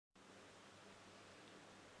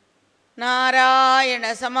నారాయణ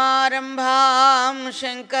సమారంభాం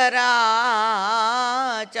శంకరాచార్య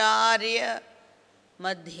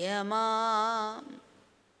మధ్యమాం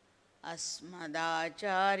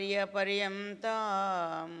అస్మదాచార్య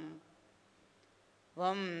పర్యంతం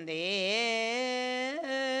వందే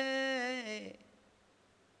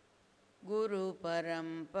గురు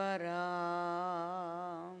పరంపరా.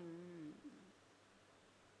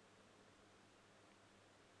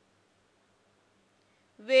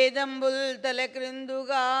 వేదంబుల్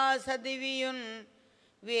తలక్రిందుగా సదివియున్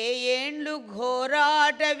వేయేండ్లు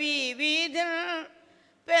ఘోరాటవీ వీధిన్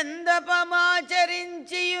పెందపమాచరించియును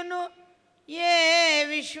ఏ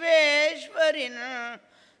విశ్వేశ్వరిన్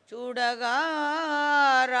చూడగా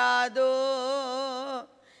రాదో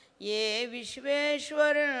ఏ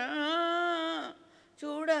విశ్వేశ్వరిన్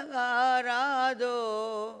చూడగా రాదో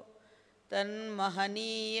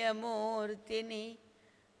తన్మహనీయమూర్తిని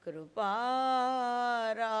కృపారాశిని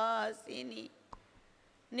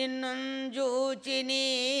నిన్నుంజూచిని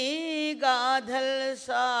గాథల్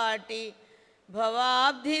సాటి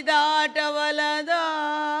భవాబ్ధి దాటవలదా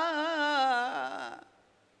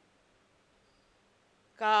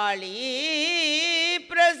కాళీ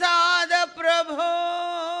ప్రసాద ప్రభో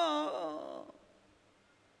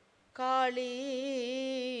కాళీ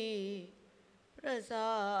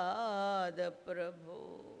ప్రసాద ప్రభో.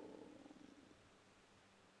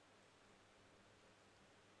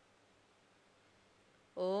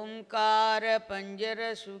 ఓంకార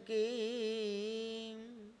పంజరసుఖీ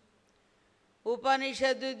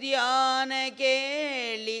ఉపనిషదు ధ్యాన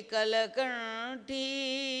కేళి కలకంఠీ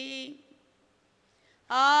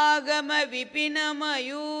ఆగమ విపిన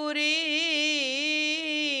మయూరీ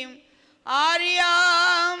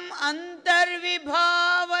ఆర్యాం అంతర్విభావయేద్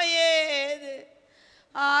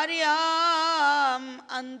ఆర్యాం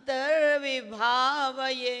అంతర్విభావయేత్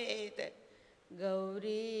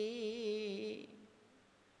గౌరీ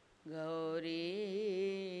గౌరీ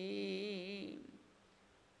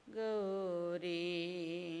గౌరీ.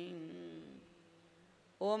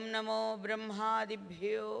 ఓం నమో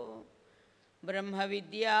బ్రహ్మాదిభ్యో బ్రహ్మ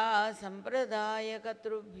విద్యా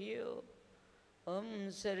సంప్రదాయకర్తృభ్యో ఓం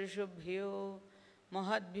సర్షుభ్యో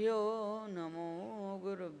మహద్భ్యో నమో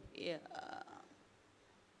గురుభ్యః.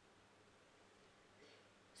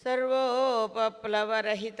 సర్వోపప్లవరహితః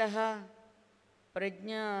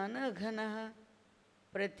ప్రజ్ఞానఘనః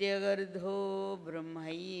ప్రత్యగర్ధో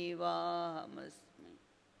బ్రహ్మైవాహమస్మి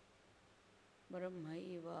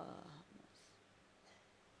బ్రహ్మైవాహమస్మి.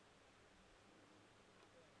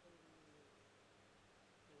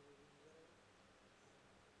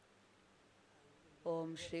 ఓం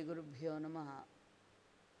శ్రీ గురుభ్యో నమః.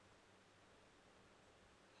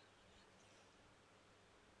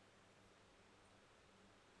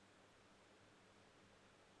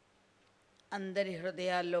 అందరి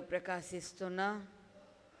హృదయాల్లో ప్రకాశిస్తున్న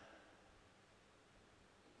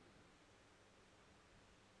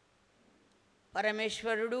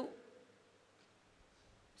పరమేశ్వరుడు,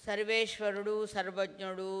 సర్వేశ్వరుడు,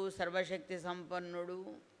 సర్వజ్ఞుడు, సర్వశక్తి సంపన్నుడు,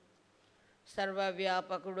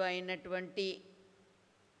 సర్వవ్యాపకుడు అయినటువంటి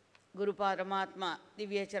గురు పరమాత్మ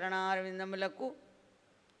దివ్య చరణారవిందములకు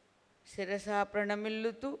శిరసా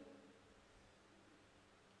ప్రణమిల్లుతూ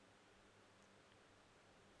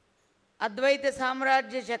అద్వైత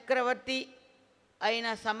సామ్రాజ్య చక్రవర్తి అయిన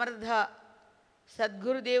సమర్థ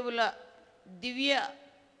సద్గురుదేవుల దివ్య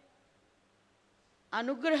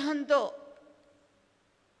అనుగ్రహంతో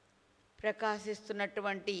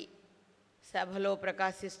ప్రకాశిస్తున్నటువంటి సభలో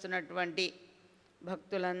ప్రకాశిస్తున్నటువంటి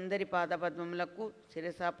భక్తులందరి పాదపద్మములకు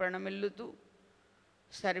శిరసా ప్రణమిల్లుతూ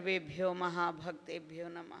సర్వేభ్యో మహాభక్తేభ్యో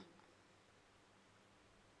నమః.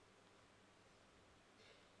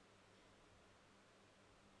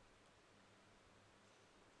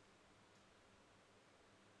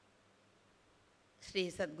 శ్రీ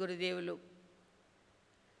సద్గురుదేవులు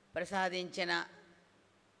ప్రసాదించిన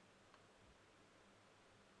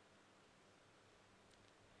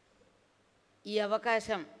ఈ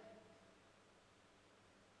అవకాశం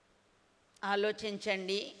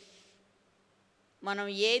ఆలోచించండి. మనం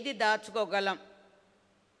ఏది దాచుకోగలం?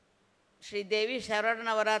 శ్రీదేవి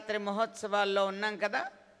శరన్నవరాత్రి మహోత్సవాల్లో ఉన్నాం కదా,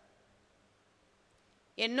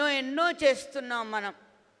 ఎన్నో ఎన్నో చేస్తున్నాం మనం,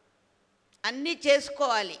 అన్నీ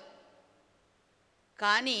చేసుకోవాలి.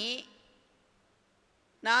 కానీ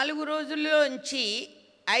 4 రోజుల్లోంచి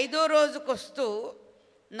 5వ రోజుకు వస్తూ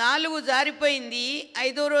 4 జారిపోయింది,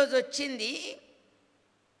 5వ రోజు వచ్చింది,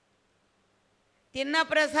 తిన్న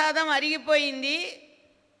ప్రసాదం అరిగిపోయింది,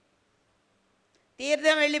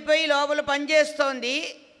 తీర్థం వెళ్ళిపోయి లోపల పనిచేస్తోంది.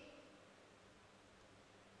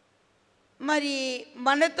 మరి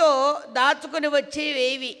మనతో దాచుకుని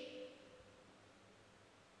వచ్చేవేవి?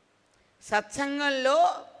 సత్సంగంలో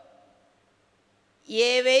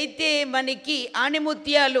ఏవైతే మనకి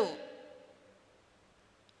ఆణిముత్యాలు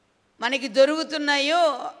మనకి దొరుకుతున్నాయో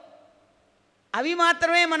అవి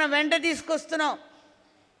మాత్రమే మనం వెంట తీసుకొస్తున్నాం.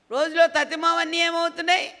 రోజులో తతిమావన్నీ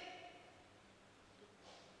ఏమవుతున్నాయి?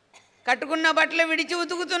 కట్టుకున్న బట్టలు విడిచి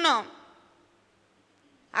ఉతుకుతున్నాం.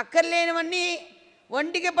 అక్కర్లేనివన్నీ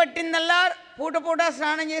ఒంటికి పట్టిందల్లా పూట పూట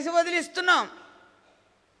స్నానం చేసి వదిలిస్తున్నాం.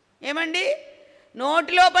 ఏమండి,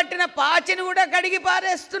 నోటిలో పట్టిన పాచిని కూడా కడిగి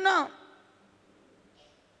పారేస్తున్నాం.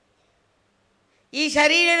 ఈ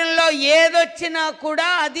శరీరంలో ఏదొచ్చినా కూడా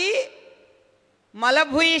అది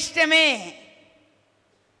మలభూయిష్టమే.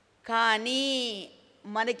 కానీ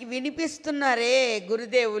మనకి వినిపిస్తున్నారే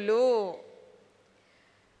గురుదేవులు,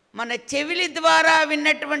 మన చెవిలి ద్వారా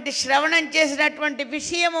విన్నటువంటి శ్రవణం చేసినటువంటి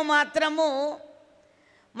విషయము మాత్రము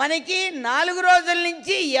మనకి 4 రోజుల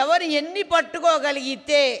నుంచి ఎవరు ఎన్ని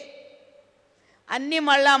పట్టుకోగలిగితే అన్నీ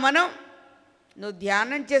మళ్ళా మనం నువ్వు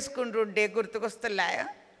ధ్యానం చేసుకుంటుంటే గుర్తుకొస్తలాయా?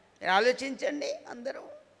 ఆలోచించండి అందరూ.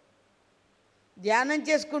 ధ్యానం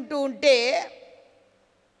చేసుకుంటూ ఉంటే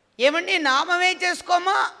ఏమండి, నామమే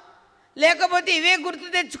చేసుకోమా లేకపోతే ఇవే గుర్తు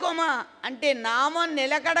తెచ్చుకోమా అంటే, నామం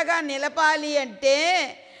నిలకడగా నిలపాలి అంటే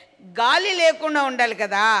గాలి లేకుండా ఉండాలి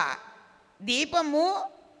కదా. దీపము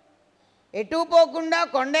ఎటు పోకుండా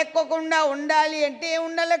కొండెక్కకుండా ఉండాలి అంటే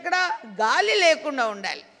ఉండాలి అక్కడ, గాలి లేకుండా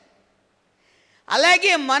ఉండాలి.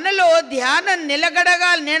 అలాగే మనలో ధ్యానం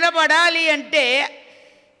నిలకడగా నిలబడాలి అంటే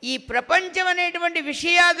ఈ ప్రపంచం అనేటువంటి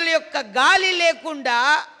విషయాదుల యొక్క గాలి లేకుండా,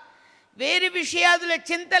 వేరు విషయాదుల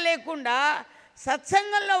చింత లేకుండా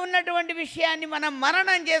సత్సంగంలో ఉన్నటువంటి విషయాన్ని మనం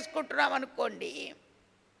మననం చేసుకుంటున్నాం అనుకోండి,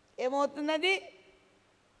 ఏమవుతున్నది?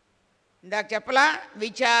 ఇందాక చెప్పలా,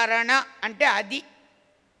 విచారణ అంటే అది.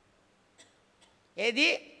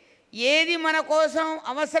 ఏది మన కోసం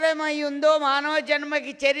అవసరమై ఉందో, మానవ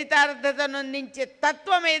జన్మకి చరితార్థతను అందించే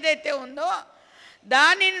తత్వం ఏదైతే ఉందో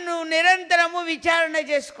దానిని నువ్వు నిరంతరము విచారణ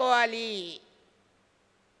చేసుకోవాలి.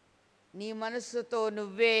 నీ మనస్సుతో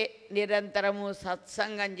నువ్వే నిరంతరము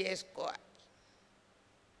సత్సంగం చేసుకోవాలి.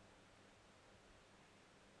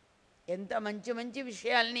 ఎంత మంచి మంచి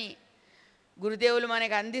విషయాల్ని గురుదేవులు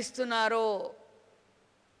మనకు అందిస్తున్నారో.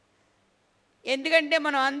 ఎందుకంటే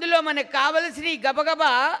మనం అందులో మనకు కావలసినవి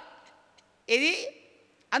గబగబా ఇది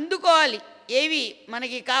అందుకోవాలి. ఏవి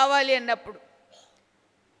మనకి కావాలి అన్నప్పుడు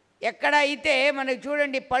ఎక్కడ అయితే మనకి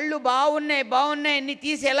చూడండి, పళ్ళు బాగున్నాయి అన్ని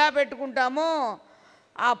తీసి ఎలా పెట్టుకుంటామో,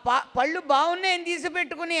 ఆ పళ్ళు బాగున్నాయని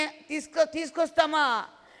తీసుకొస్తామా?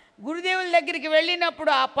 గురుదేవుల దగ్గరికి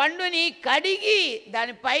వెళ్ళినప్పుడు ఆ పండుని కడిగి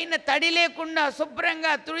దానిపైన తడి లేకుండా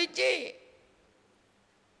శుభ్రంగా తుడిచి,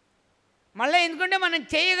 మళ్ళీ ఎందుకంటే మనం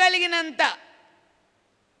చేయగలిగినంత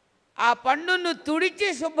ఆ పండును తుడిచి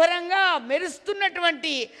శుభ్రంగా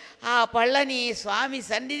మెరుస్తున్నటువంటి ఆ పళ్ళని స్వామి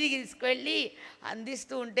సన్నిధికి తీసుకువెళ్ళి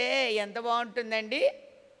అందిస్తూ ఉంటే ఎంత బాగుంటుందండి.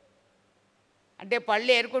 అంటే పళ్ళు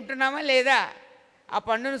ఏరుకుంటున్నామా లేదా? ఆ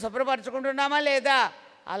పండును శుభ్రపరచుకుంటున్నామా లేదా?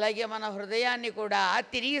 అలాగే మన హృదయాన్ని కూడా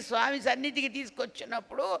తిరిగి స్వామి సన్నిధికి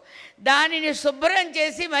తీసుకొచ్చినప్పుడు దానిని శుభ్రం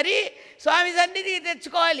చేసి మరి స్వామి సన్నిధికి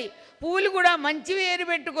తెచ్చుకోవాలి. పూలు కూడా మంచివి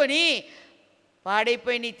ఏరిపెట్టుకొని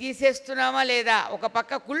పాడైపోయి తీసేస్తున్నామా లేదా? ఒక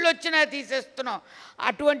పక్క కుళ్ళొచ్చినా తీసేస్తున్నాం.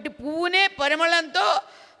 అటువంటి పువ్వునే పరిమళంతో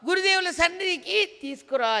గురుదేవుల సన్నిధికి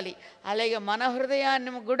తీసుకురావాలి. అలాగే మన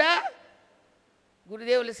హృదయాన్ని కూడా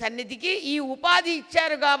గురుదేవుల సన్నిధికి ఈ ఉపాధి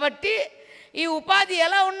ఇచ్చారు కాబట్టి, ఈ ఉపాధి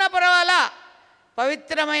ఎలా ఉన్నా పర్వాలా,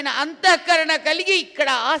 పవిత్రమైన అంతఃకరణ కలిగి ఇక్కడ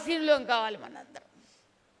ఆశీనులం కావాలి మనందరం.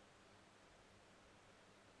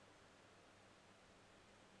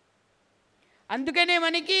 అందుకనే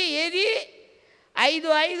మనకి ఏది 5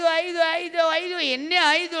 5 5 5 5 ఎన్ని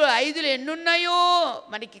ఐదులు ఎన్నున్నాయో,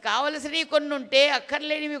 మనకి కావలసినవి కొన్ని ఉంటే,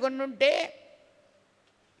 అక్కర్లేనివి కొన్ని ఉంటే,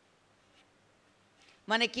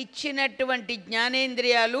 మనకిచ్చినటువంటి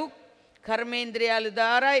జ్ఞానేంద్రియాలు కర్మేంద్రియాల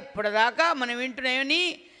ద్వారా ఇప్పటిదాకా మనం వింటున్నాయని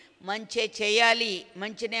మంచే చేయాలి,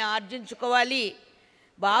 మంచినే ఆర్జించుకోవాలి,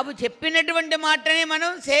 బాబు చెప్పినటువంటి మాటనే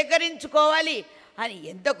మనం సేకరించుకోవాలి అని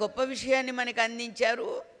ఎంత గొప్ప విషయాన్ని మనకు అందించారు.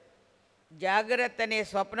 జాగ్రత్త అనే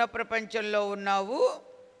స్వప్న ప్రపంచంలో ఉన్నావు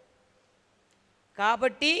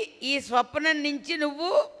కాబట్టి ఈ స్వప్నం నుంచి నువ్వు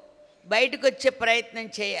బయటకు వచ్చే ప్రయత్నం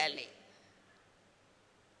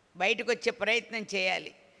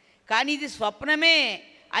చేయాలి. కానీ ఇది స్వప్నమే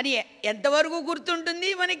అని ఎంతవరకు గుర్తుంటుంది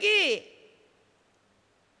మనకి?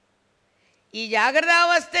 ఈ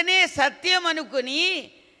జాగ్రత్తావస్థనే సత్యం అనుకుని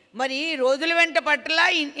మరి రోజుల వెంట పట్టలా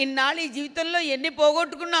ఇన్నాళ్ళు ఈ జీవితంలో ఎన్ని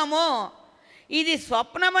పోగొట్టుకున్నామో, ఇది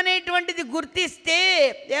స్వప్నం అనేటువంటిది గుర్తిస్తే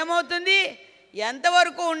ఏమవుతుంది?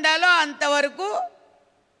 ఎంతవరకు ఉండాలో అంతవరకు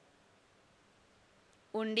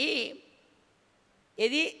ఉండి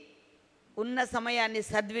ఇది ఉన్న సమయాన్ని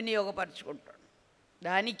సద్వినియోగపరచుకుంటాడు.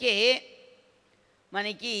 దానికే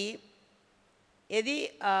మనకి ఇది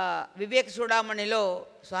వివేక చూడామణిలో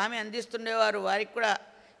స్వామి అందిస్తుండేవారు. వారికి కూడా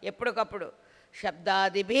ఎప్పటికప్పుడు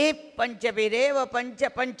శబ్దాదిభి పంచభిరేవ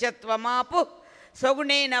పంచత్వమాపు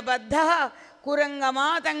సగుణేన బద్ధ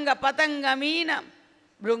కురంగమాతంగ పతంగమీన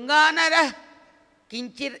భృంగానర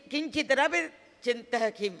కించితరపి చింత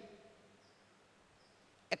కిం.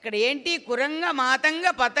 ఇక్కడ ఏంటి? కురంగ మాతంగ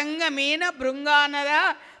పతంగ మీన భృంగానర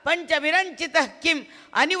పంచవిరంచిత కిం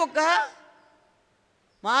అని ఒక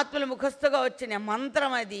మహాత్ముల ముఖస్థుగా వచ్చిన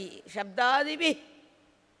మంత్రం అది. శబ్దాదివి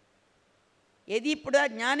ఏది ఇప్పుడు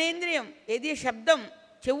జ్ఞానేంద్రియం, ఏది శబ్దం,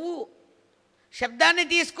 చెవు శబ్దాన్ని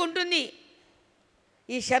తీసుకుంటుంది.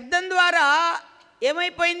 ఈ శబ్దం ద్వారా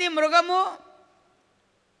ఏమైపోయింది? మృగము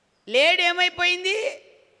లేడి ఏమైపోయింది?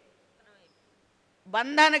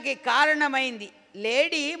 బంధనకి కారణమైంది.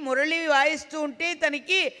 లేడీ మురళి వాయిస్తూ ఉంటే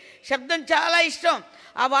తనకి శబ్దం చాలా ఇష్టం.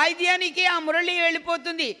 ఆ వాయిద్యానికి ఆ మురళి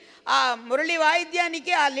వెళ్ళిపోతుంది, ఆ మురళి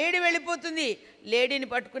వాయిద్యానికి ఆ లేడి వెళ్ళిపోతుంది. లేడీని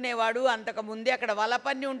పట్టుకునేవాడు అంతకుముందే అక్కడ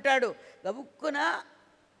వలపన్ని ఉంటాడు. గబుక్కున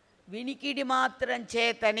వినికిడి మాత్రం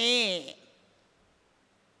చేతనే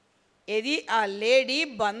ఇది ఆ లేడీ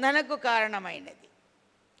బంధనకు కారణమైనది.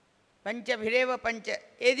 పంచభిరేవ పంచ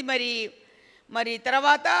ఏది మరి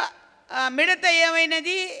తర్వాత మిడత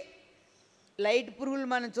ఏమైనది? లైట్ పురుగులు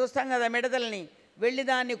మనం చూస్తాం కదా, మిడతల్ని వెళ్ళి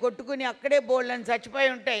దాన్ని కొట్టుకుని అక్కడే బోళ్ళని చచ్చిపోయి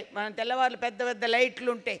ఉంటాయి. మనం తెల్లవారులు పెద్ద పెద్ద లైట్లు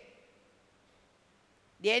ఉంటాయి.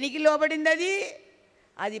 దేనికి లోబడింది అది?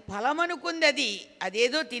 అది ఫలం అనుకుంది.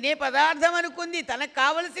 అదేదో తినే పదార్థం అనుకుంది, తనకు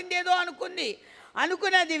కావలసిందేదో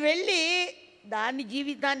అనుకుని అది వెళ్ళి దాని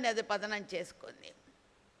జీవితాన్ని అది పతనం చేసుకుంది.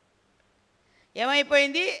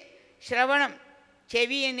 ఏమైపోయింది? శ్రవణం,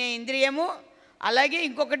 చెవి అనే ఇంద్రియము, అలాగే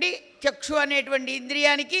ఇంకొకటి చక్షు అనేటువంటి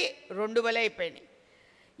ఇంద్రియానికి రెండు బలైపోయినాయి.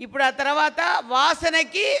 ఇప్పుడు ఆ తర్వాత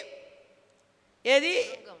వాసనకి ఏది?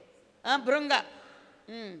 భృంగ.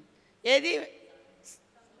 ఏది?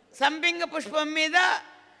 సంపింగ పుష్పం మీద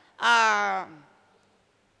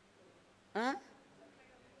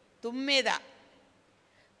తుమ్మెద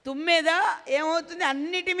ఏమవుతుంది?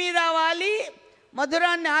 అన్నిటి మీద వాలి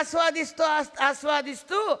మధురాన్ని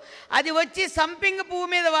ఆస్వాదిస్తూ అది వచ్చి సంపింగ పువ్వు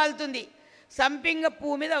మీద వాలుతుంది. సంపింగ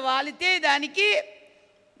పువ్వు మీద వాలితే దానికి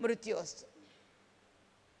మృత్యు వస్తుంది.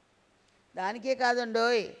 దానికే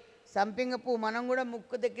కాదండోయ్, సంపింగ పువ్వు మనం కూడా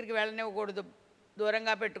ముక్కు దగ్గరికి వెళ్ళనివ్వకూడదు,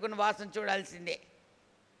 దూరంగా పెట్టుకుని వాసన చూడాల్సిందే.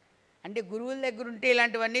 అంటే గురువుల దగ్గర ఉంటే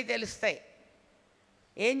ఇలాంటివన్నీ తెలుస్తాయి.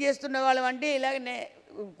 ఏం చేస్తున్న వాళ్ళం అంటే ఇలాగ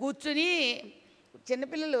కూర్చుని,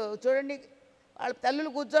 చిన్నపిల్లలు చూడండి, వాళ్ళ తల్లులు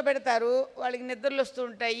కూర్చోబెడతారు, వాళ్ళకి నిద్రలు వస్తూ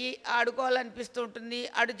ఉంటాయి, ఆడుకోవాలనిపిస్తూ ఉంటుంది,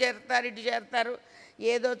 అటు చేరుతారు ఇటు చేరుతారు,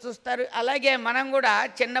 ఏదో చూస్తారు. అలాగే మనం కూడా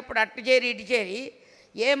చిన్నప్పుడు అట్టు చేరి ఇటు చేరి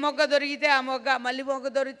ఏ మొగ్గ దొరికితే ఆ మొగ్గ, మల్లి మొగ్గ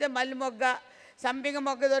దొరికితే మల్లి మొగ్గ, సంపింగ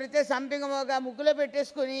మొగ్గ దొరికితే సంపింగ మొగ్గ ముక్కులో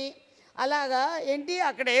పెట్టేసుకుని అలాగా ఏంటి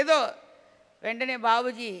అక్కడ ఏదో వెంటనే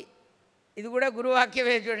బాబుజీ ఇది కూడా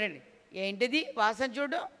గురువాక్యమే చూడండి, ఏంటిది వాసన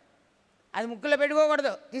చూడు, అది ముక్కులో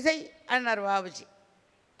పెట్టుకోకూడదు తీసేయి అన్నారు బాబుజీ.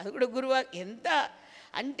 అది కూడా ఎంత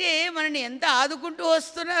అంటే మనని ఎంత ఆదుకుంటూ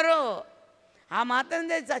వస్తున్నారో. ఆ మాత్రం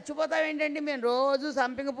చచ్చిపోతాం ఏంటంటే, మేము రోజు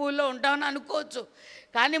సంపింగ పువ్వుల్లో ఉంటామని అనుకోవచ్చు,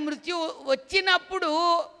 కానీ మృత్యు వచ్చినప్పుడు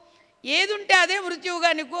ఏది ఉంటే అదే మృత్యువుగా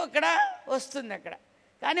నీకు అక్కడ వస్తుంది అక్కడ.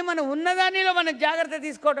 కానీ మనం ఉన్నదానిలో మనం జాగ్రత్త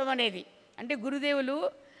తీసుకోవడం అనేది అంటే గురుదేవులు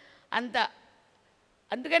అంత.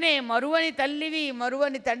 అందుకనే మరువని తల్లివి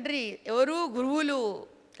మరువని తండ్రి ఎవరు? గురువులు.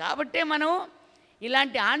 కాబట్టే మనం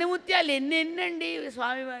ఇలాంటి ఆణిముత్యాలు ఎన్నెన్నండి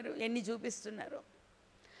స్వామివారు ఎన్ని చూపిస్తున్నారు.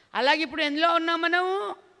 అలాగే ఇప్పుడు ఎందులో ఉన్నాం మనము?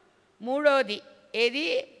 మూడవది ఏది?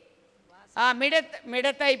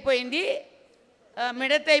 మిడత అయిపోయింది,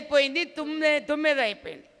 తుమ్మెద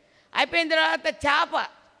అయిపోయింది. అయిపోయిన తర్వాత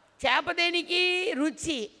చేప దేనికి?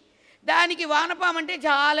 రుచి. దానికి వానపాము అంటే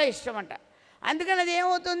చాలా ఇష్టం అంట. అందుకని అది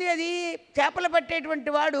ఏమవుతుంది? అది చేపలు పట్టేటువంటి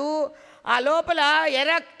వాడు ఆ లోపల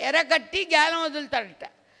ఎర్ర కట్టి గాలం వదులుతాడట.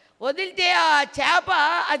 వదిలితే ఆ చేప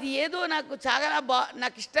అది ఏదో నాకు చాలా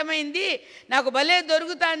నాకు ఇష్టమైంది, నాకు భలే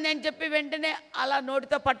దొరుకుతుంది అని చెప్పి వెంటనే అలా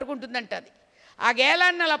నోటితో పట్టుకుంటుందంట. అది ఆ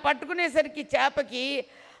గేలాన్ని అలా పట్టుకునేసరికి చేపకి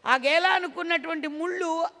ఆ గేలానుకున్నటువంటి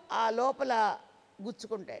ముళ్ళు ఆ లోపల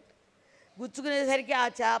గుచ్చుకునేసరికి ఆ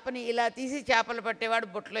చేపని ఇలా తీసి చేపలు పట్టేవాడు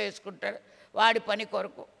బుట్టలో వేసుకుంటాడు వాడి పని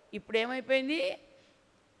కొరకు. ఇప్పుడు ఏమైపోయింది?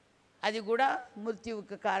 అది కూడా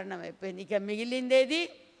మృత్యువుకి కారణమైపోయింది. ఇక మిగిలిందేది?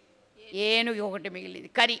 ఏనుగు ఒకటి మిగిలింది,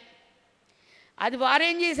 కరి. అది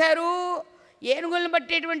వారేం చేశారు? ఏనుగులను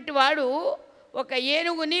పట్టేటువంటి వాడు ఒక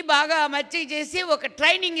ఏనుగుని బాగా మచ్చిక చేసి ఒక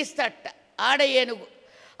ట్రైనింగ్ ఇస్తాడట.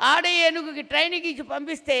 ఆడ ఏనుగుకి ట్రైనింగ్ ఇచ్చి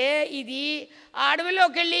పంపిస్తే ఇది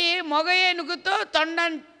అడవిలోకి వెళ్ళి మగ ఏనుగుతో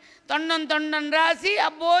తొండం రాసి,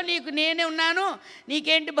 అబ్బో నీకు నేనే ఉన్నాను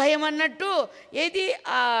నీకేంటి భయం అన్నట్టు ఏది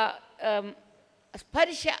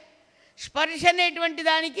స్పర్శ స్పర్శ అనేటువంటి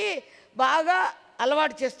దానికి బాగా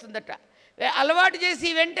అలవాటు చేస్తుందట. అలవాటు చేసి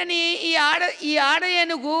వెంటనే ఈ ఆడ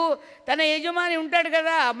ఏనుగు తన యజమాని ఉంటాడు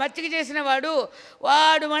కదా, మచ్చిక చేసిన వాడు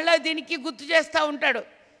మళ్ళీ దీనికి గుర్తు చేస్తూ ఉంటాడు.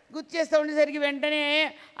 గుర్తు చేస్తూ ఉండేసరికి వెంటనే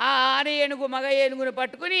ఆ ఆడ ఏనుగు మగ ఏనుగును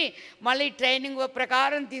పట్టుకుని మళ్ళీ ట్రైనింగ్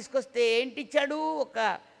ప్రకారం తీసుకొస్తే ఏంటిచ్చాడు, ఒక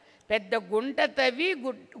పెద్ద గుంట తవ్వి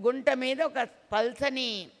గుంట మీద ఒక పల్సని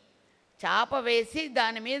చాప వేసి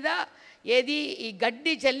దాని మీద ఈ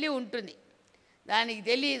గడ్డి చల్లి ఉంటుంది. దానికి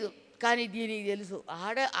తెలియదు, కానీ దీనికి తెలుసు.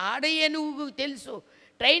 ఆడ ఏనుగు తెలుసు,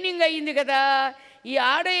 ట్రైనింగ్ అయ్యింది కదా. ఈ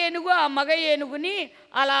ఆడ ఏనుగు ఆ మగ ఏనుగుని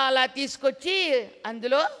అలా తీసుకొచ్చి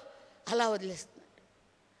అందులో అలా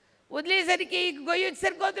వదిలేసరికి గొయ్యి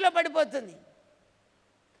వచ్చేసరికి గోతులో పడిపోతుంది.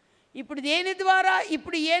 ఇప్పుడు దేని ద్వారా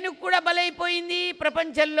ఇప్పుడు ఏనుగు కూడా బలైపోయింది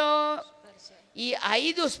ప్రపంచంలో, ఈ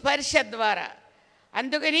 5 స్పర్శ ద్వారా.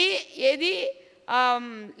 అందుకని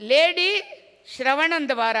లేడీ శ్రవణం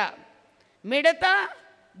ద్వారా, మిడత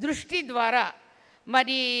దృష్టి ద్వారా,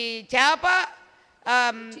 మరి చేప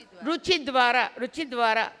రుచి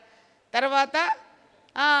ద్వారా, తర్వాత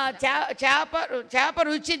చేప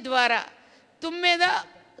రుచి ద్వారా, తుమ్మెద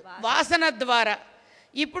వాసన ద్వారా,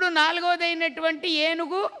 ఇప్పుడు 4వదైనటువంటి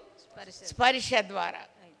ఏనుగు స్పర్శ ద్వారా.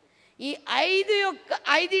 ఈ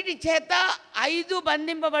 5 చేత 5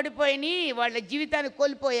 బంధింపబడిపోయినాయి, వాళ్ళ జీవితాన్ని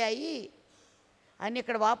కోల్పోయాయి అని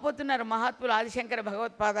ఇక్కడ వాపోతున్నారు మహాత్ములు ఆదిశంకర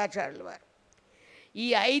భగవత్పాదాచార్యుల వారు. ఈ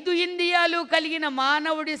 5 ఇంద్రియాలు కలిగిన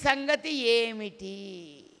మానవుడి సంగతి ఏమిటి?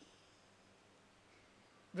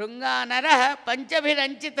 భృంగానర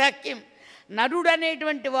పంచభిరంచిత కిం, నరుడు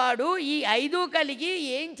అనేటువంటి వాడు ఈ 5 కలిగి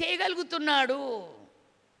ఏం చేయగలుగుతున్నాడు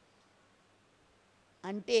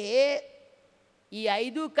అంటే, ఈ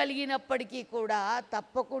 5 కలిగినప్పటికీ కూడా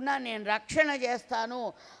తప్పకుండా నేను రక్షణ చేస్తాను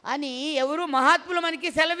అని ఎవరు మహాత్ములు మనకి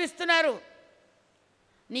సెలవిస్తున్నారు.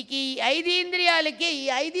 నీకు ఈ 5 ఇంద్రియాలకి, ఈ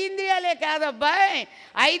 5 ఇంద్రియాలే కాదబ్బాయి,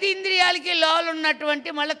 5 ఇంద్రియాలకి లోలున్నటువంటి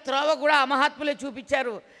మళ్ళీ త్రోవ కూడా ఆ మహాత్ములే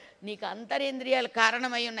చూపించారు. నీకు అంతరేంద్రియాలు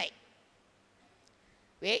కారణమై ఉన్నాయి.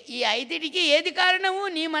 ఈ 5టికి ఏది కారణము?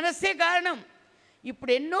 నీ మనస్సే కారణం.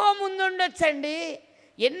 ఇప్పుడు ఎన్నో ముందుండొచ్చండి,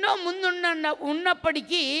 ఎన్నో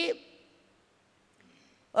ఉన్నప్పటికీ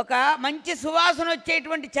ఒక మంచి సువాసన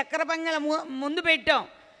వచ్చేటువంటి చక్కెర పొంగల ముందు పెట్టాం,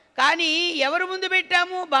 కానీ ఎవరు ముందు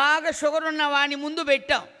పెట్టాము? బాగా షుగర్ ఉన్న వాడిని ముందు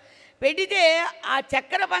పెట్టాం. పెడితే ఆ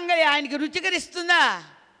చక్కెర పొంగలి ఆయనకి రుచికరిస్తుందా?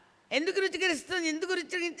 ఎందుకు రుచికరిస్తుంది?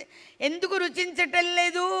 ఎందుకు రుచించటం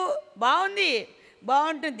లేదు?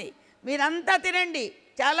 బాగుంటుంది, మీరంతా తినండి,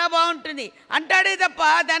 చాలా బాగుంటుంది అంటాడే తప్ప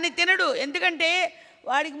దాన్ని తినడు. ఎందుకంటే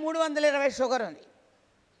వాడికి 320 షుగర్ ఉంది.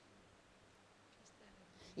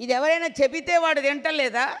 ఇది ఎవరైనా చెబితే వాడు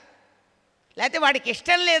తింటలేదా? లేకపోతే వాడికి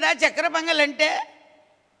ఇష్టం లేదా చక్కెర పొంగలంటే?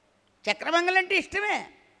 చక్కెర పొంగలంటే ఇష్టమే,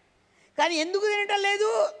 కానీ ఎందుకు తినటం లేదు?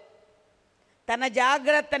 తన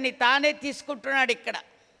జాగ్రత్తని తానే తీసుకుంటున్నాడు ఇక్కడ.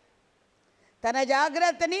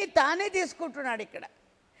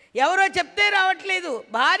 ఎవరో చెప్తే రావట్లేదు.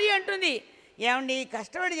 భార్య అంటుంది, ఏమండి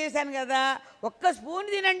కష్టపడి చేశాను కదా, ఒక్క స్పూన్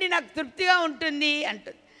తినండి నాకు తృప్తిగా ఉంటుంది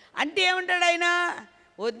అంటుంది. అంటే ఏమంటాడు ఆయన?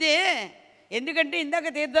 వద్దే, ఎందుకంటే ఇందాక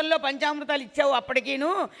తీర్థంలో పంచామృతాలు ఇచ్చావు అప్పటికీను,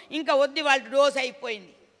 ఇంకా వద్దు, వాళ్ళ డోస్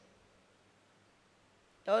అయిపోయింది.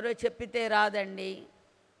 ఎవరో చెప్పితే రాదండి.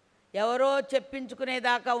 ఎవరో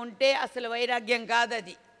చెప్పించుకునేదాకా ఉంటే అసలు వైరాగ్యం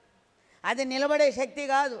కాదు. అది నిలబడే శక్తి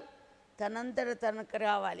కాదు. తనంతట తనకు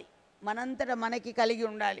రావాలి, మనంతట మనకి కలిగి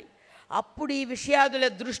ఉండాలి. అప్పుడు ఈ విషయాదుల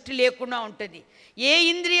దృష్టి లేకుండా ఉంటుంది. ఈ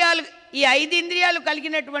 5 ఇంద్రియాలు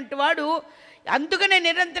కలిగినటువంటి వాడు అందుకనే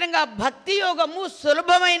నిరంతరంగా భక్తి యోగము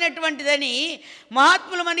సులభమైనటువంటిదని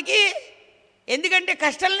మహాత్ములు మనకి, ఎందుకంటే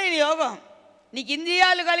కష్టం లేని యోగం. నీకు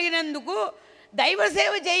ఇంద్రియాలు కలిగినందుకు దైవ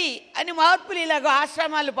సేవ చెయ్యి అని మహాత్ములు ఇలాగ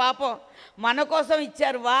ఆశ్రమాలు పాపం మన కోసం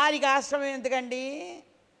ఇచ్చారు. వారికి ఆశ్రమం ఎందుకండి?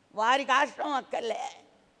 వారికి ఆశ్రమం అక్కర్లే.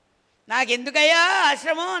 నాకెందుకయ్యా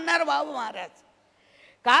ఆశ్రమం అన్నారు బాబు మహారాజ్.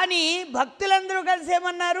 కానీ భక్తులందరూ కలిసి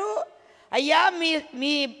ఏమన్నారు? అయ్యా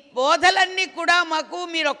మీ బోధలన్నీ కూడా మాకు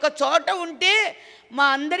మీరు ఒక్క చోట ఉంటే మా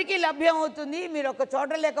అందరికీ లభ్యం అవుతుంది. మీరు ఒక్క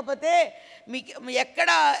చోట లేకపోతే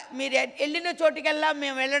మీరు వెళ్ళిన చోటుకెల్లా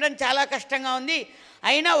మేము వెళ్ళడం చాలా కష్టంగా ఉంది.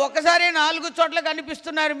 అయినా ఒకసారి 4 చోట్ల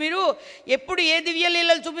కనిపిస్తున్నారు మీరు, ఎప్పుడు ఏ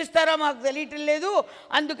దివ్యలీలలు చూపిస్తారో మాకు తెలియటం లేదు,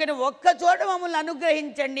 అందుకని ఒక్క చోట మమ్మల్ని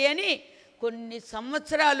అనుగ్రహించండి అని కొన్ని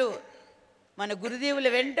సంవత్సరాలు మన గురుదేవుల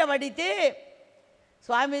వెంటబడితే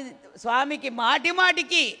స్వామికి మాటి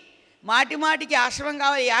మాటికి ఆశ్రమం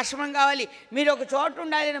కావాలి, మీరు ఒక చోట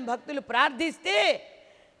ఉండాలని భక్తులు ప్రార్థిస్తే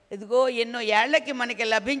ఇదిగో ఎన్నో ఏళ్లకి మనకి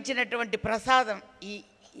లభించినటువంటి ప్రసాదం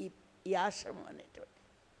ఈ ఆశ్రమం అనేటువంటి.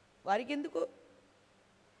 వారికి ఎందుకు?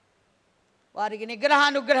 వారికి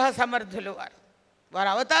నిగ్రహానుగ్రహ సమర్థులు, వారు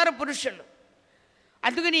అవతార పురుషులు.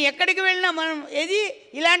 అందుకని ఎక్కడికి వెళ్ళినా మనం ఏది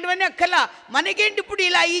ఇలాంటివన్నీ అక్కర్లా. మనకేంటి ఇప్పుడు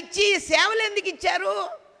ఇలా ఇచ్చి సేవలు ఎందుకు ఇచ్చారు?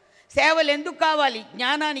 సేవలు ఎందుకు కావాలి?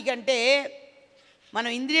 జ్ఞానానికంటే మనం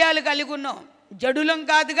ఇంద్రియాలు కలిగి ఉన్నాం, జడులం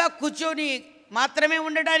కాదుగా, కూర్చొని మాత్రమే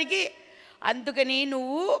ఉండడానికి. అందుకని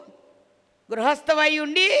నువ్వు గృహస్థవై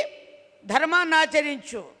ఉండి ధర్మాన్ని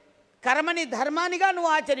ఆచరించు, కర్మని ధర్మానిగా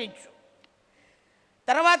నువ్వు ఆచరించు.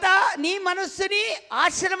 తర్వాత నీ మనస్సుని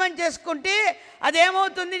ఆశ్రమం చేసుకుంటే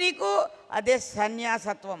అదేమవుతుంది నీకు? అదే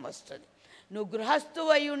సన్యాసత్వం వస్తుంది. నువ్వు గృహస్థు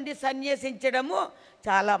అయి ఉండి సన్యాసించడము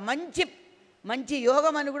చాలా మంచి మంచి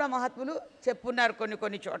యోగం అని కూడా మహాత్ములు చెప్పున్నారు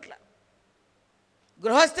కొన్ని చోట్ల.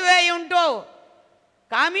 గృహస్థువే అయి ఉంటావు,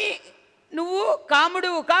 నువ్వు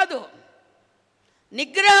కాముడు కాదు,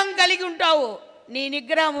 నిగ్రహం కలిగి ఉంటావు. నీ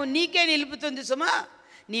నిగ్రహము నీకే నిలుపుతుంది సుమా.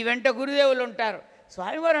 నీ వెంట గురుదేవులు ఉంటారు.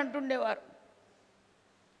 స్వామివారు అంటుండేవారు,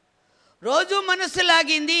 రోజు మనస్సు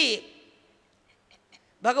లాగింది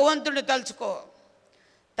భగవంతుడిని తలుచుకో,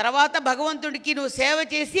 తర్వాత భగవంతుడికి నువ్వు సేవ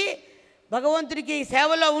చేసి భగవంతుడికి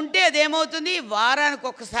సేవలో ఉంటే అదేమవుతుంది? వారానికి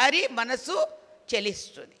ఒకసారి మనస్సు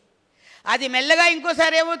చెలిస్తుంది. అది మెల్లగా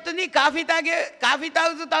ఇంకోసారి ఏమవుతుంది? కాఫీ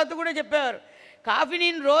తాగుతూ కూడా చెప్పేవారు, కాఫీ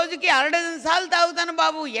నేను రోజుకి 6 సార్లు తాగుతాను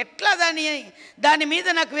బాబు, ఎట్లా దాని మీద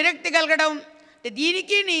నాకు విరక్తి కలగడం?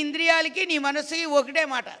 దీనికి నీ ఇంద్రియాలకి నీ మనస్సుకి ఒకటే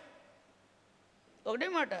మాట.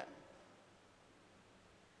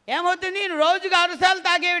 ఏమవుతుంది? నేను రోజుకి 6 సార్లు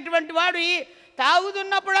తాగేటువంటి వాడు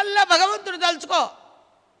తాగుతున్నప్పుడల్లా భగవంతుడు తలుచుకో,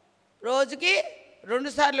 రోజుకి 2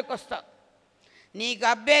 సార్లకు వస్తావు. నీకు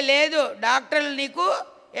అబ్బే లేదు, డాక్టర్లు నీకు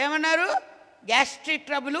ఏమన్నారు? గ్యాస్ట్రిక్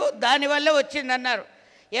ట్రబుల్ దానివల్ల వచ్చిందన్నారు.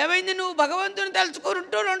 ఏమైంది? నువ్వు భగవంతుని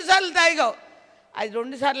తలుచుకుంటూ 2 సార్లు తాగావు. అది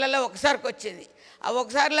 2 సార్లలో ఒకసారికి వచ్చింది. ఆ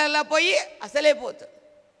ఒకసారిలో పోయి అసలే పోతుంది.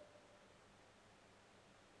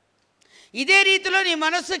 ఇదే రీతిలో నీ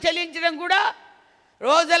మనస్సు చలించడం కూడా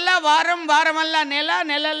రోజల్లా వారం, వారమల్లా నెల,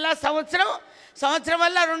 నెలల్లా సంవత్సరం, సంవత్సరం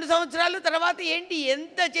వల్ల 2 సంవత్సరాలు. తర్వాత ఏంటి?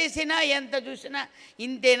 ఎంత చేసినా ఎంత చూసినా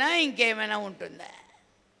ఇంతేనా? ఇంకేమైనా ఉంటుందా?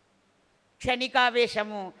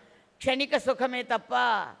 క్షణికావేశము, క్షణిక సుఖమే తప్ప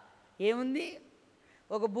ఏముంది?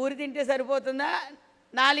 ఒక బూరి తింటే సరిపోతుందా?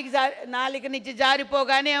 నాలుక నుంచి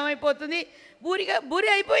జారిపోగానే ఏమైపోతుంది? బూరి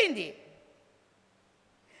అయిపోయింది.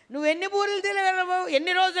 నువ్వు ఎన్ని బూరెలు తినగలవు?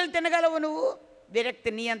 ఎన్ని రోజులు తినగలవు నువ్వు? విరక్తి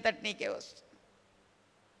నీ అంతటి నీకే వస్తుంది.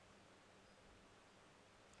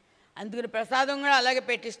 అందుకని ప్రసాదం కూడా అలాగే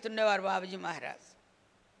పెట్టిస్తుండేవారు బాబుజీ మహారాజ్.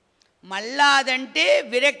 మళ్ళా అదంటే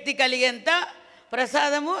విరక్తి కలిగేంత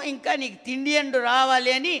ప్రసాదము, ఇంకా నీకు తిండి అండు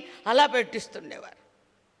రావాలి అని అలా పెట్టిస్తుండేవారు.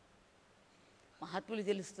 మహాత్ములు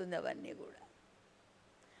తెలుస్తుంది అవన్నీ కూడా.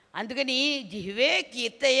 అందుకని జిహ్వే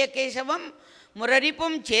కీర్తయ కేశవం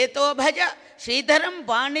మురరిపుం చేతో భజ శ్రీధరం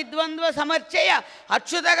పాణిద్వంద్వ సమర్చయ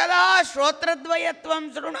అచ్యుత గదా శ్రోత్రద్వయత్వం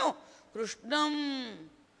శృణు కృష్ణం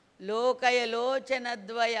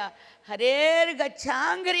లోకయలోచనద్వయ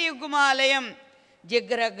హరేర్గచ్చాంఘ్రి యుగ్మాలయం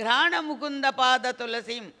జిగ్రఘ్రాణ ముకుంద పాద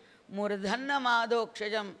తులసిం మూర్ధన్న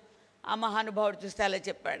మాధోక్షజం. ఆ మహానుభావుడు చూస్తే అలా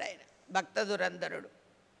చెప్పాడు ఆయన, భక్త దురంధరుడు.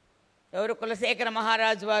 ఎవరు? కులశేఖర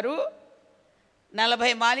మహారాజు వారు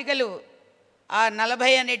 40 మాలికలు, ఆ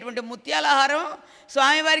 40 అనేటువంటి ముత్యాలహారం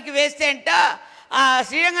స్వామివారికి వేస్తే అంట ఆ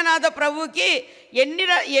శ్రీరంగనాథ ప్రభువుకి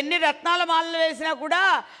ఎన్ని రత్నాల మాలలు వేసినా కూడా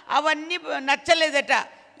అవన్నీ నచ్చలేదట.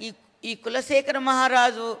 ఈ కులశేఖర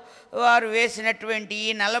మహారాజు వారు వేసినటువంటి ఈ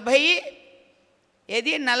 40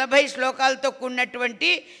 శ్లోకాలతో కూడినటువంటి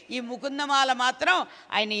ఈ ముకుందమాల మాత్రం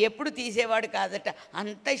ఆయన ఎప్పుడు తీసేవాడు కాదట.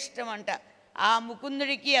 అంత ఇష్టం అంట. ఆ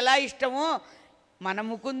ముకుందుడికి ఎలా ఇష్టమో మన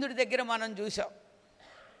ముకుందుడి దగ్గర మనం చూసాం,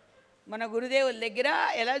 మన గురుదేవుల దగ్గర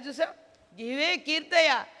ఎలా చూసాం? జిహ్వే కీర్తయ.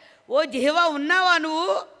 ఓ జిహ్వ ఉన్నావా నువ్వు?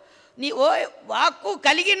 ఓ వాక్కు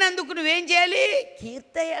కలిగినందుకు నువ్వేం చేయాలి?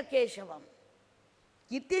 కీర్తయ కేశవం,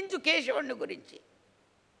 కీర్తించు కేశవుని గురించి.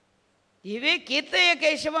 జిహ్వే కీర్తయ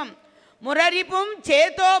కేశవం మురరిపుం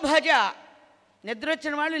చేతో భజ. నిద్ర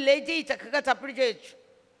వచ్చిన వాళ్ళు లేచి చక్కగా చప్పుడు చేయొచ్చు,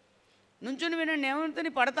 నుంచుని వినండి, ఏమవుతుంది?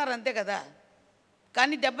 పడతారు అంతే కదా.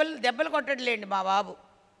 కానీ దెబ్బలు కొట్టట్లేండి మా బాబు.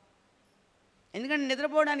 ఎందుకంటే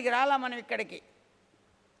నిద్రపోవడానికి రాలా మనం ఇక్కడికి.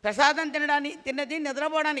 ప్రసాదం తిన్నది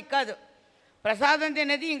నిద్రపోవడానికి కాదు, ప్రసాదం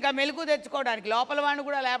తిన్నది ఇంకా మెలకు తెచ్చుకోవడానికి, లోపల వాడిని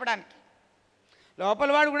కూడా లేపడానికి. లోపల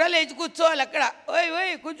వాడు కూడా లేచి కూర్చోవాలి అక్కడ.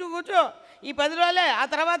 ఓయ్ కూర్చో ఈ 10 రోజులే, ఆ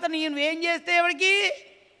తర్వాత నువ్వేం చేస్తే ఎవరికి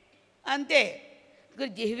అంతే.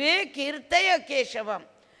 జిహ్వే కీర్తయ కేశవం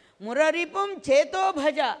మురరిపుం చేతో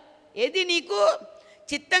భజ. ఏది నీకు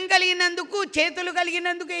చిత్తం కలిగినందుకు, చేతులు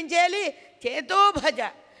కలిగినందుకు ఏం చేయాలి? చేతో భజ.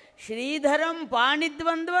 శ్రీధరం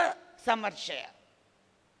పాణిద్వంద్వ సమర్శయ.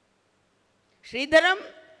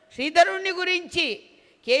 శ్రీధరుణ్ణి గురించి.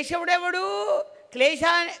 కేశవుడెవడు?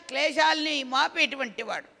 క్లేశాల్ని మాపేటువంటి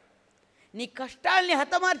వాడు, నీ కష్టాల్ని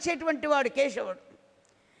హతమార్చేటువంటి వాడు కేశవుడు.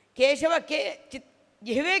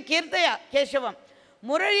 జిహ్వే కీర్తయ కేశవం.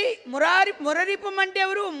 మురరిపం అంటే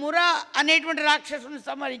ఎవరు? ముర అనేటువంటి రాక్షసుని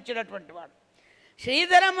సంహరించినటువంటి వాడు.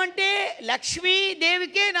 శ్రీధరం అంటే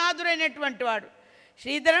లక్ష్మీదేవికే నాదురైనటువంటి వాడు.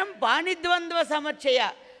 శ్రీధరం పాణిద్వంద్వ సమర్చయ,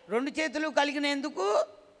 రెండు చేతులు కలిగినందుకు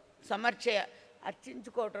సమర్చయ,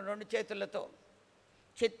 అర్చించుకోవటం రెండు చేతులతో,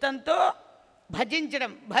 చిత్తంతో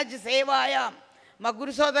భజించడం. భజ్ సేవాయాం. మా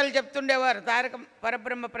గురు సోదరులు చెప్తుండేవారు, తారక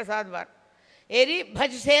పరబ్రహ్మ ప్రసాద్ వారు. ఏరి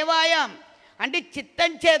భజ్ సేవాయాం అంటే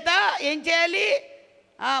చిత్తం చేత ఏం చేయాలి?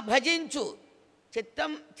 భజించు.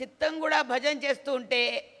 చిత్తం కూడా భజన చేస్తూ ఉంటే,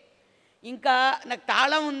 ఇంకా నాకు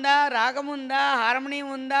తాళం ఉందా, రాగం ఉందా, హార్మోనియం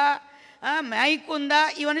ఉందా, మైక్ ఉందా,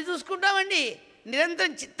 ఇవన్నీ చూసుకుంటామండి.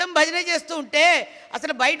 నిరంతరం చిత్తం భజన చేస్తూ ఉంటే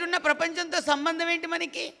అసలు బయట ఉన్న ప్రపంచంతో సంబంధం ఏంటి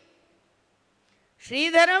మనకి?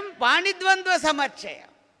 శ్రీధరం పాణిద్వంద్వ సమర్చయ,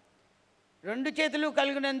 రెండు చేతులు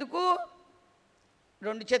కలిగినందుకు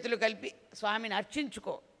రెండు చేతులు కలిపి స్వామిని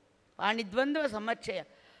అర్చించుకో. పాణిద్వంద్వ సమర్చయ.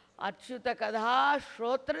 అచ్యుత కథా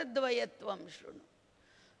శ్రోత్రద్వయత్వం శృణు.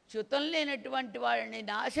 చ్యుతం లేనటువంటి వాడిని,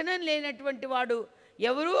 నాశనం లేనటువంటి వాడు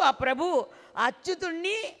ఎవరు? ఆ ప్రభు.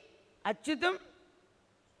 అచ్యుతం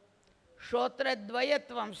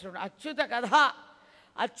శ్రోత్రద్వయత్వం శృణు. అచ్యుత కథ,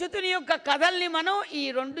 అచ్యుతుని యొక్క కథల్ని మనం ఈ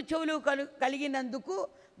రెండు చెవులు కలిగినందుకు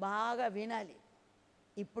బాగా వినాలి.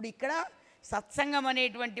 ఇప్పుడు ఇక్కడ సత్సంగం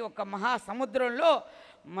అనేటువంటి ఒక మహాసముద్రంలో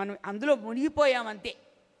మనం అందులో మునిగిపోయామంతే.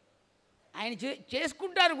 ఆయన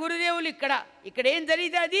చేసుకుంటారు గురుదేవులు. ఇక్కడ ఏం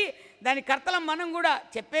జరిగితే అది దాని కర్తలం మనం కూడా.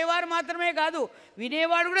 చెప్పేవారు మాత్రమే కాదు,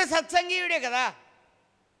 వినేవాడు కూడా సత్సంగీయుడే కదా.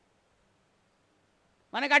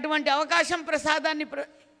 మనకు అటువంటి అవకాశం, ప్రసాదాన్ని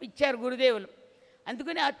ఇచ్చారు గురుదేవులు.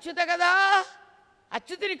 అందుకని అచ్యుత కదా,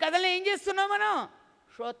 అచ్యుతుని కథలు ఏం చేస్తున్నాం మనం?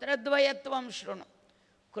 శ్రోత్రద్వయత్వం శృణు.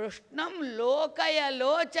 కృష్ణం లోకయ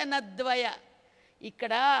లోచనద్వయ.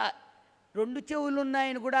 ఇక్కడ రెండు చెవులు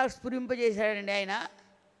ఉన్నాయని కూడా స్ఫురింపజేశాడండి ఆయన.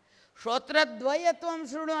 శ్రోత్రద్వయత్వం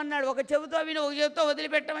శృణు అన్నాడు. ఒక చెవితో విని ఒక చెవితో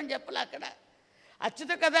వదిలిపెట్టమని చెప్పలే అక్కడ.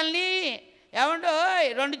 అచ్యుత కథల్ని ఏమండో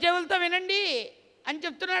రెండు చెవులతో వినండి అని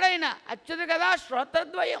చెప్తున్నాడు ఆయన. అచ్యుత కదా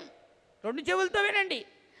శ్రోత్రద్వయం, రెండు చెవులతో వినండి.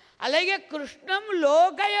 అలాగే కృష్ణం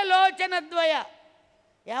లోకయ లోచనద్వయ.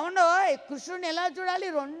 ఏమండో కృష్ణుని ఎలా చూడాలి?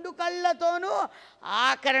 రెండు కళ్ళతోనూ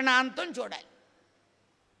ఆకరణాంతం చూడాలి.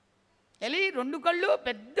 రెండు కళ్ళు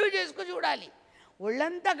పెద్దవి చేసుకుని చూడాలి.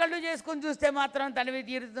 ఒళ్ళంతా కళ్ళు చేసుకొని చూస్తే మాత్రం తనవి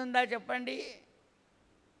తీరుతుందా చెప్పండి?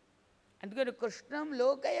 అందుకని కృష్ణం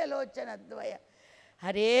లోకయ లోచనద్వయ.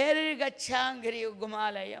 హరేరి గచ్చాంగిరి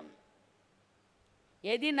యుగ్మాలయం.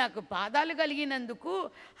 ఏది నాకు పాదాలు కలిగినందుకు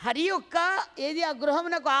హరి యొక్క ఏది ఆ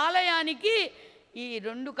గృహమునకు ఆలయానికి ఈ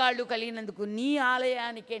రెండు కాళ్ళు కలిగినందుకు నీ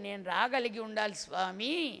ఆలయానికే నేను రాగలిగి ఉండాలి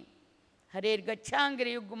స్వామి. హరేర్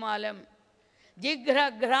గచ్చాంగిరి యుగ్మాలం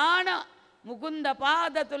జిఘ్రఘ్రాణ ముకుంద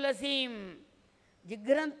పాద తులసీం.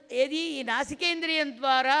 జిఘ్రం ఏది ఈ నాసికేంద్రియం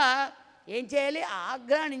ద్వారా ఏం చేయాలి?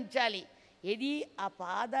 ఆఘ్రాణించాలి. ఏది ఆ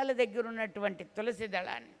పాదాల దగ్గర ఉన్నటువంటి తులసి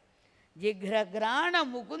దళాన్ని. జిఘ్రఘ్రాణ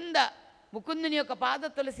ముకుందుని యొక్క పాద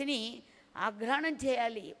తులసిని ఆఘ్రాణం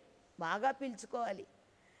చేయాలి, బాగా పీల్చుకోవాలి.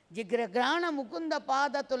 జిఘ్రఘ్రాణ ముకుంద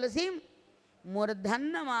పాద తులసీం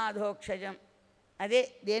మూర్ధన్న మాధోక్షజం. అదే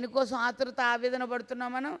దేనికోసం ఆతురత ఆవేదన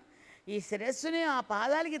పడుతున్నాం మనం? ఈ శిరస్సుని ఆ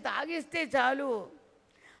పాదాలకి తాగిస్తే చాలు.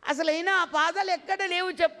 అసలైనా ఆ పాదాలు ఎక్కడ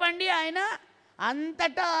లేవు చెప్పండి? ఆయన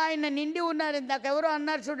అంతటా ఆయన నిండి ఉన్నారు. ఇందాకెవరో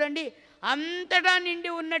అన్నారు చూడండి, అంతటా నిండి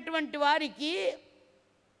ఉన్నటువంటి వారికి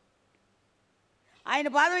ఆయన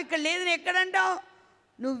పాదం ఇక్కడ లేదని ఎక్కడంటావు?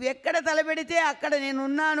 నువ్వెక్కడ తలపెడితే అక్కడ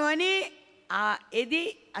నేనున్నాను అని ఇది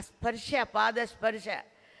ఆ స్పర్శ, పాదస్పర్శ.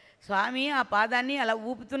 స్వామి ఆ పాదాన్ని అలా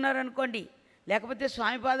ఊపుతున్నారనుకోండి, లేకపోతే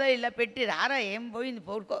స్వామి పాదాలు ఇలా పెట్టి రారా ఏం పోయింది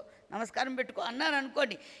పౌడుకో నమస్కారం పెట్టుకో అన్నారు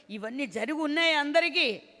అనుకోండి, ఇవన్నీ జరిగి ఉన్నాయి అందరికీ.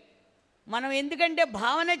 మనం ఎందుకంటే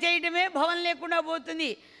భావన చేయటమే భవం లేకుండా పోతుంది.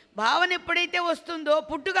 భావన ఎప్పుడైతే వస్తుందో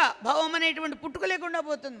పుట్టుక, భవం అనేటువంటి పుట్టుక లేకుండా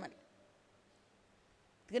పోతుంది మరి.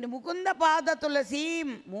 అందుకని ముకుంద పాద తులసీం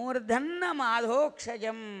మూర్ధన్న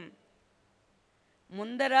మాధోక్షజం.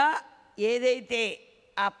 ముందర ఏదైతే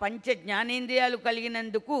ఆ పంచ జ్ఞానేంద్రియాలు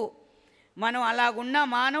కలిగినందుకు మనం అలాగున్న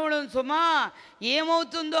మానవులను సుమా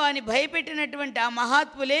ఏమవుతుందో అని భయపెట్టినటువంటి ఆ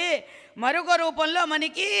మహాత్ములే మరొక రూపంలో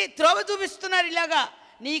మనకి త్రోవ చూపిస్తున్నారు. ఇలాగా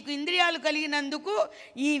నీకు ఇంద్రియాలు కలిగినందుకు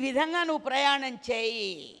ఈ విధంగా నువ్వు ప్రయాణం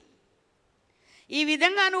చేయి. ఈ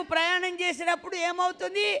విధంగా నువ్వు ప్రయాణం చేసినప్పుడు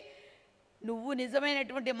ఏమవుతుంది? నువ్వు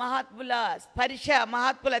నిజమైనటువంటి మహాత్ముల స్పర్శ,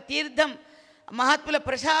 మహాత్ముల తీర్థం, మహాత్ముల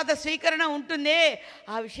ప్రసాద స్వీకరణ ఉంటుందే,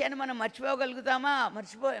 ఆ విషయాన్ని మనం మర్చిపోగలుగుతామా?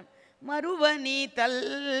 మర్చిపోయాం. మరువని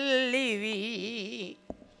తల్లివి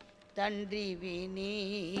తండ్రివి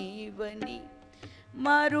నీవని,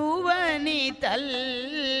 మరువని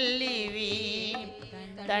తల్లివి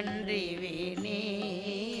తండ్రివి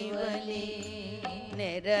నీవని,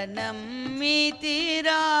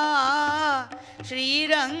 నెరనమ్మితిరా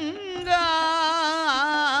శ్రీరంగా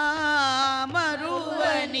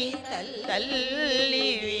మరువని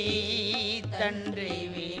తల్లివి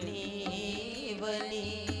తండ్రివి నీవని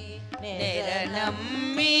నెరనమ్మితిరా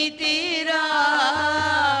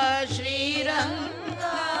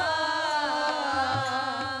శ్రీరంగా.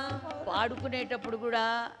 పాడుకునేటప్పుడు కూడా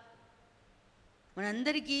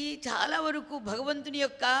మనందరికీ చాలా వరకు భగవంతుని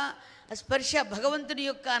యొక్క స్పర్శ, భగవంతుని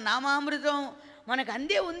యొక్క నామామృతం మనకు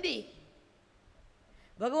అందే ఉంది,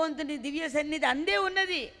 భగవంతుని దివ్య సన్నిధి అందే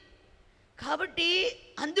ఉన్నది. కాబట్టి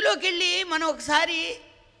అందులోకి వెళ్ళి మనం ఒకసారి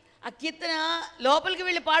ఆ కీర్తన లోపలికి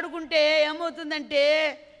వెళ్ళి పాడుకుంటే ఏమవుతుందంటే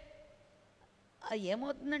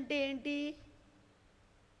ఏంటి,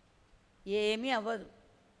 ఏమీ అవ్వదు.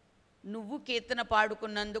 నువ్వు కీర్తన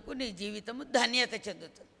పాడుకున్నందుకు నీ జీవితము ధన్యత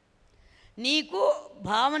చెందుతుంది. నీకు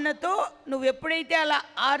భావనతో నువ్వు ఎప్పుడైతే అలా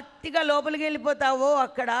ఆర్తిగా లోపలికి వెళ్ళిపోతావో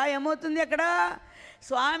అక్కడ ఏమవుతుంది, అక్కడ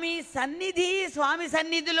స్వామి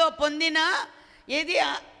సన్నిధిలో పొందిన ఏది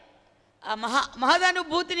ఆ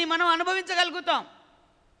మహదానుభూతిని మనం అనుభవించగలుగుతాం.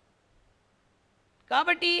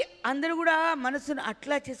 కాబట్టి అందరూ కూడా మనసును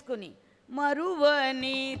అట్లా చేసుకొని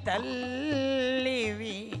మరువని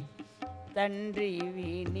తల్లివి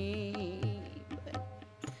తండ్రివి నీవని,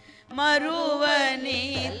 మరువని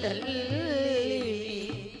తల్లివి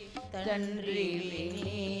తండ్రివి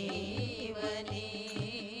నీవని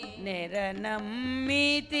నెరనమ్మితిరా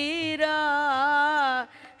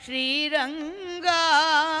శ్రీరంగా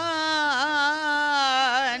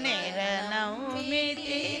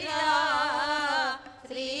నెరనమ్మితిరా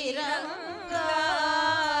శ్రీరంగా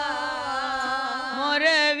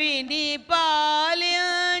మొరవిని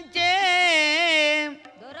పాలించే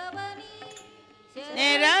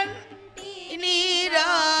నెరనీరా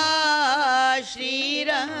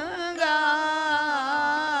శ్రీరంగా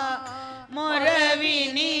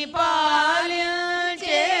మొరవిని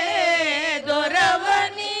పాలించే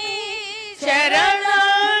దొరవని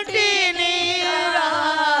శరణాటి నీరా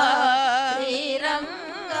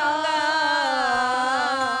శ్రీరంగా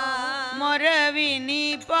మొరవిని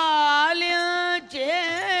పాలించే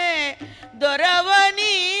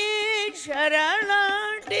దొరవని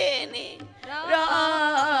శరణాటి నీరా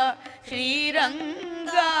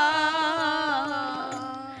శ్రీరంగా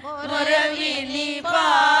మొరవిని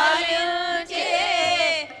పాలించే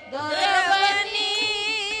దొరవని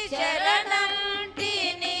శరణంటి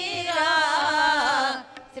నీరా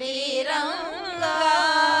శ్రీరంగా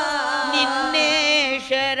నిన్నే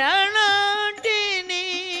శరణంటి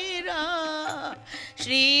నీరా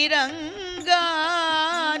శ్రీరంగా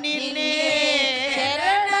నిన్నే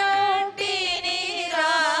శరణంటి నీరా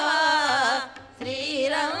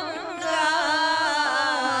శ్రీరంగా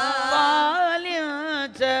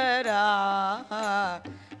పాలించరా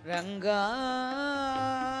రంగా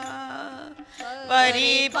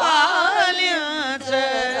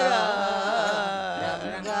పరిపాలించరా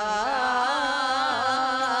రంగా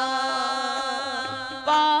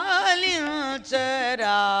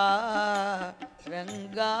పాలించరా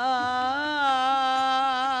రంగా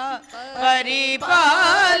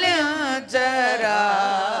పరిపాలించరా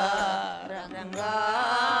రంగా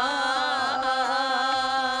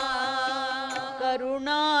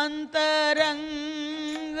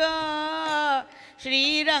కరుణాంతరంగా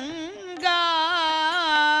శ్రీరంగా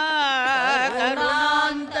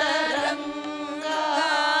కరుణాంతరంగా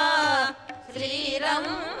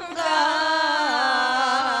శ్రీరంగా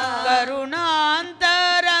కరుణాంతరంగా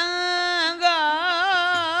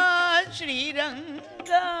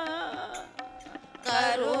శ్రీరంగా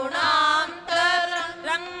కరుణాంతరంగా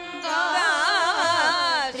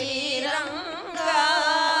శ్రీరంగా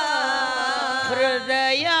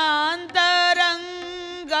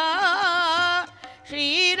హృదయాంతరంగా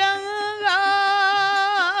శ్రీరంగా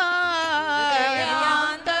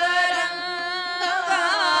హృదయాంతరంగా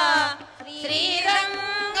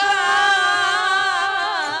శ్రీరంగా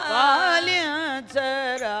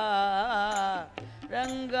పాలించరా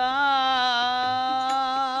రంగా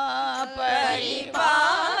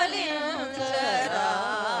పరిపాలించరా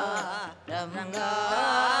రంగా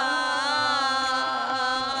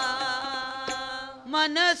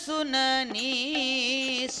మనసున నీ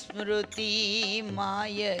స్మృతి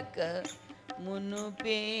మాయక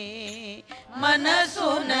మునుపే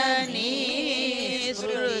మనసున నీ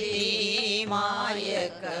స్మృతి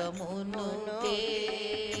మాయక మునుపే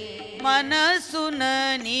మనసున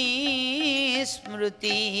నీ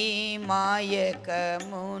స్మృతి మాయక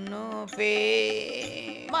మునుపే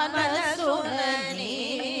మనసున నీ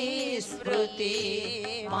స్మృతి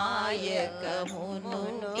మాయక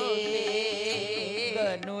మునుపే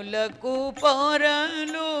గనులకు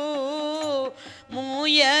పొరలు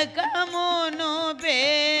మూయకమును పే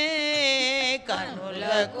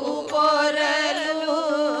కనులకు పొరలు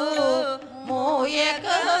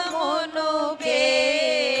మూయకమును పే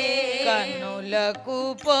కనులకు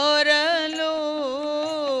పొరలు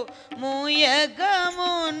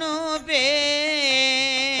మూయకమును పే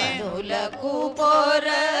కనులకు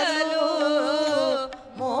పొరలు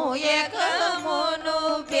మూయకమును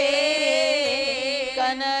పే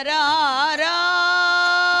కనరారా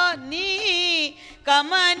నీ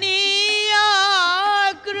కమనీయాకృతి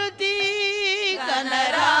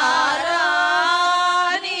కనరారా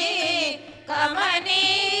నీ కమనీయాకృతి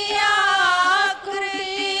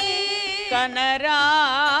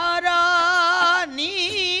కనరారా నీ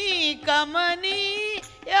కమనీయాకృతి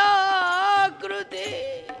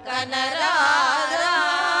కనరారా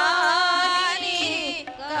నీ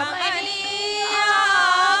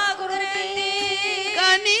కమనీయాకృతి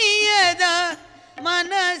కనియద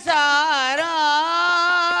మనసారా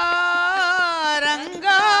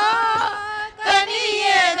రంగా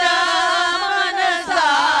కనియద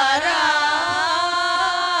మనసారా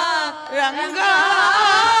రంగా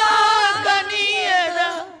కనియద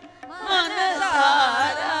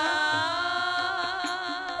మనసారా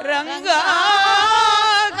రంగా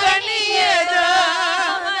కనియద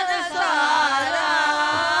మనసారా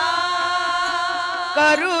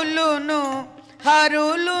కరులును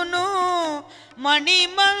హరులును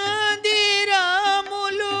మణిమందిరములు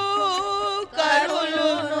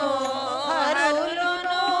కరులును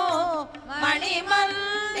హరులును మణిమందిరములు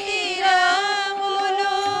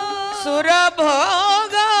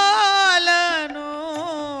సురభోగాలను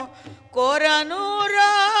కొరను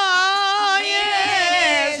రాయే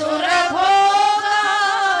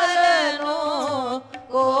సురభోగాలను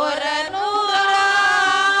కోరను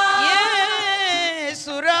ఏ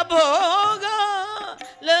సురభోగాలను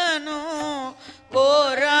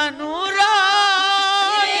కోరను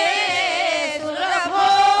రాయే సురభోగాలను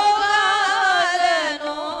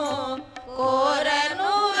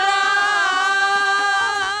కోరను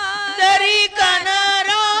దరి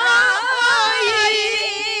కనరాయి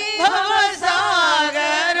భవసాగరమును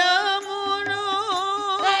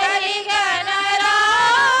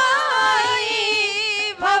దరిగనరాయి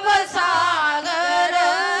భవసాగరమును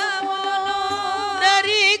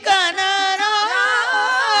దరి కనరాయి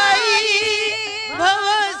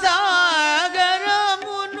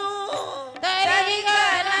భవసాగరమును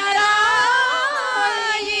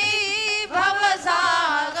దరిగనరాయి భవసాగరమును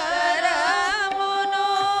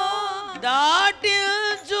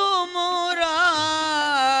దాటించుమురా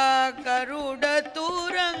కరుడ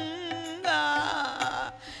తురంగా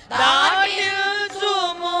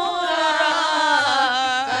దాటించుమురా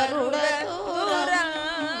కరుడ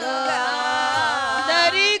తురంగా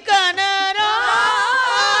దరి కనరాయి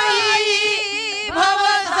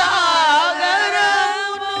భవసాగరమును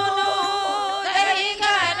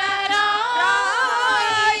దరిగనరాయి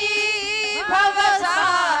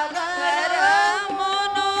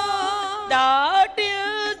భవసాగరమును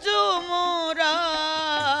దాటించుమురా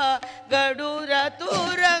గడుర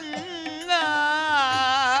తురంగా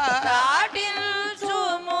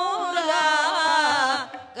దాటించుమురా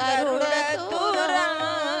గరుడ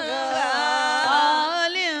తురంగా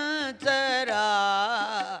పాలించరా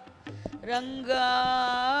రంగా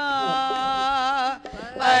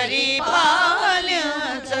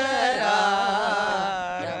పరిపాలించరా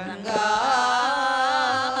రంగా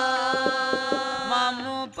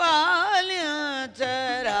మమ్ము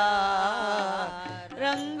పాలించరా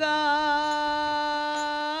రంగా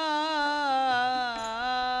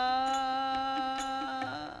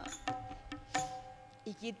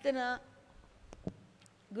ఈ కీర్తన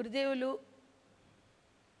గురుదేవులు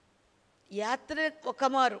యాత్ర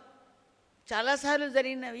ఒకమారు చాలాసార్లు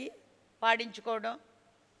జరిగినవి పాడించుకోవడం.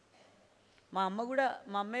 మా అమ్మ కూడా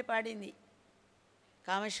మా అమ్మే పాడింది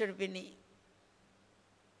కామేశ్వరి పిన్ని.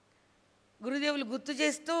 గురుదేవులు గుర్తు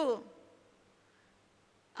చేస్తూ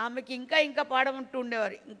ఆమెకి ఇంకా ఇంకా పాడమంటూ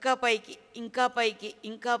ఉండేవారు. ఇంకా పైకి ఇంకా పైకి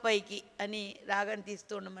ఇంకా పైకి అని రాగం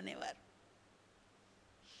తీస్తూ ఉండమనేవారు.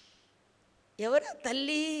 ఎవరా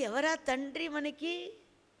తల్లి ఎవరా తండ్రి మనకి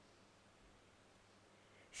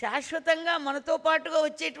శాశ్వతంగా మనతో పాటుగా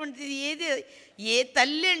వచ్చేటువంటిది ఏది? ఏ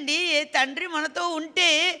తల్లి అండి ఏ తండ్రి మనతో ఉంటే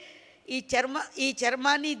ఈ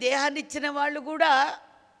చర్మాన్ని దేహాన్ని ఇచ్చిన వాళ్ళు కూడా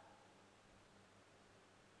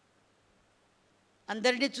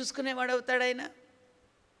అందరినీ చూసుకునేవాడు అవుతాడు ఆయన.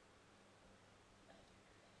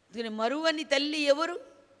 అందుకని మరువని తల్లి ఎవరు?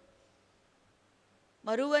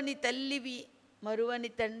 మరువని తల్లివి మరువని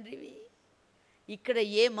తండ్రివి. ఇక్కడ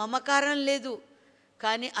ఏ మమకారం లేదు,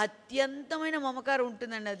 కానీ అత్యంతమైన మమకారం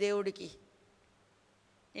ఉంటుందండి ఆ దేవుడికి.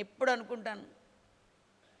 ఎప్పుడు అనుకుంటాను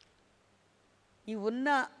ఈ ఉన్న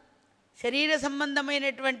శరీర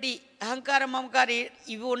సంబంధమైనటువంటి అహంకారం మమకారం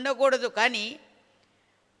ఇవి ఉండకూడదు, కానీ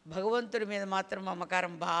భగవంతుడి మీద మాత్రం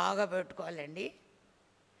మమకారం బాగా పెట్టుకోవాలండి.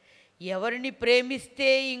 ఎవరిని ప్రేమిస్తే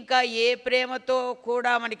ఇంకా ఏ ప్రేమతో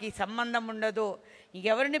కూడా మనకి సంబంధం ఉండదో,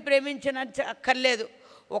 ఇంకెవరిని ప్రేమించిన అక్కర్లేదు,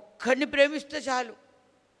 ఒక్కడిని ప్రేమిస్తే చాలు.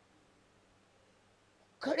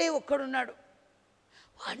 ఒక్కడున్నాడు,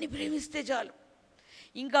 వాడిని ప్రేమిస్తే చాలు,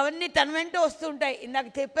 ఇంకా అవన్నీ తన వెంట వస్తుంటాయి. ఇందాక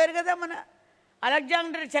చెప్పారు కదా, మన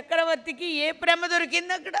అలెగ్జాండర్ చక్రవర్తికి ఏ ప్రేమ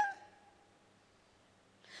దొరికింది అక్కడ?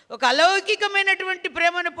 ఒక అలౌకికమైనటువంటి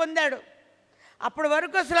ప్రేమను పొందాడు. అప్పటి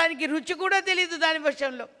వరకు అసలు ఆయనకి రుచి కూడా తెలియదు దాని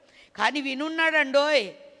విషయంలో. కానీ వినున్నాడండోయ్,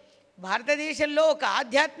 భారతదేశంలో ఒక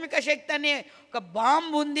ఆధ్యాత్మిక శక్తి అనే ఒక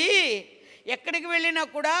బాంబు ఉంది, ఎక్కడికి వెళ్ళినా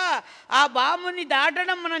కూడా ఆ బాంబుని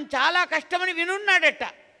దాటడం మనం చాలా కష్టమని వినున్నాడట.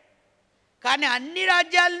 కానీ అన్ని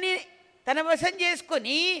రాజ్యాలని తన వశం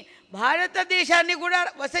చేసుకొని భారతదేశాన్ని కూడా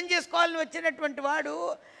వశం చేసుకోవాలని వచ్చినటువంటి వాడు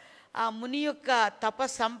ఆ ముని యొక్క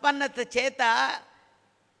తపస్సంపన్నత చేత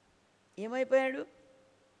ఏమైపోయాడు?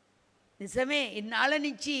 నిజమే, ఇన్నాళ్ళ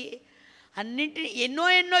నుంచి అన్నింటినీ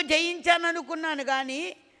ఎన్నో జయించాను అనుకున్నాను, కానీ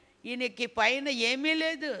ఈయనకి పైన ఏమీ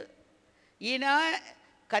లేదు. ఈయన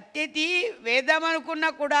కత్తెత్తి వేద్దామనుకున్నా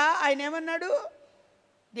కూడా ఆయన ఏమన్నాడు?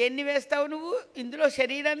 దేన్ని వేస్తావు నువ్వు ఇందులో?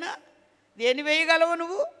 శరీరాన దేన్ని వేయగలవు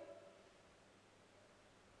నువ్వు?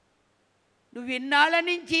 నువ్వు ఇన్నాళ్ళ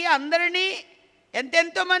నుంచి అందరినీ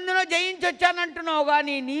ఎంతెంతో మందినో జయించొచ్చానంటున్నావు,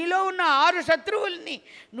 కానీ నీలో ఉన్న 6 శత్రువుల్ని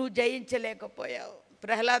నువ్వు జయించలేకపోయావు.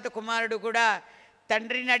 ప్రహ్లాద కుమారుడు కూడా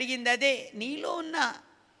తండ్రిని అడిగింది అదే, నీలో ఉన్న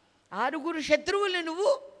 6 శత్రువుల్ని నువ్వు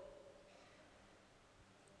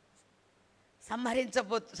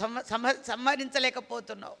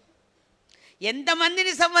సంహరించలేకపోతున్నావు.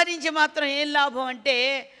 ఎంతమందిని సంహరించి మాత్రం ఏం లాభం అంటే,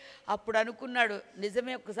 అప్పుడు అనుకున్నాడు,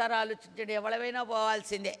 నిజమే, ఒక్కసారి ఆలోచించండి, ఎవరైనా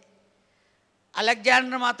పోవాల్సిందే,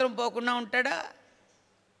 అలెగ్జాండర్ మాత్రం పోకుండా ఉంటాడా?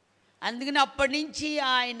 అందుకని అప్పటి నుంచి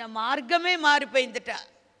ఆయన మార్గమే మారిపోయిందట,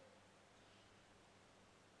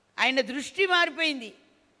 ఆయన దృష్టి మారిపోయింది.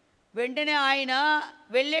 వెంటనే ఆయన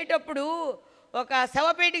వెళ్ళేటప్పుడు ఒక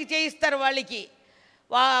శవపేటికి చేయిస్తారు వాళ్ళకి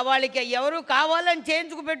ఎవరు కావాలని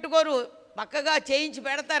చేయించుకు పెట్టుకోరు, పక్కగా చేయించి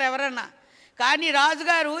పెడతారు ఎవరన్నా. కానీ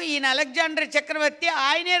రాజుగారు ఈయన అలెగ్జాండర్ చక్రవర్తి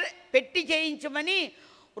ఆయనే పెట్టి చేయించమని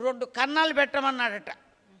 2 కన్నాలు పెట్టమన్నాడట.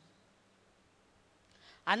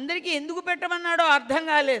 అందరికీ ఎందుకు పెట్టమన్నాడో అర్థం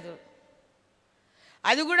కాలేదు.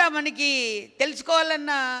 అది కూడా మనకి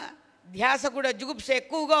తెలుసుకోవాలన్న ధ్యాస కూడా జుగుప్స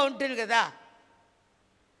ఎక్కువగా ఉంటుంది కదా.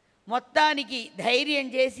 మొత్తానికి ధైర్యం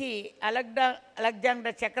చేసి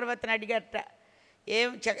అలెగ్జాండర్ చక్రవర్తిని అడిగట,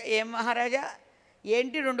 ఏం మహారాజా,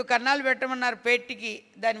 ఏంటి 2 కన్నాలు పెట్టమన్నారు పేటికి,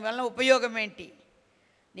 దానివల్ల ఉపయోగం ఏంటి?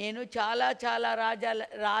 నేను చాలా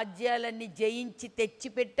రాజ్యాలన్నీ జయించి తెచ్చి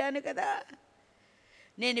పెట్టాను కదా,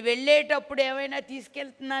 నేను వెళ్ళేటప్పుడు ఏమైనా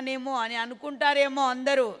తీసుకెళ్తున్నానేమో అని అనుకుంటారేమో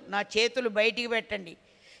అందరూ. నా చేతులు బయటికి పెట్టండి,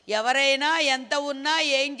 ఎవరైనా ఎంత ఉన్నా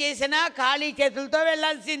ఏం చేసినా ఖాళీ చేతులతో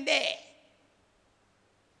వెళ్ళాల్సిందే.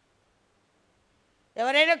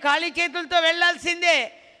 ఎవరైనా ఖాళీ చేతులతో వెళ్ళాల్సిందే.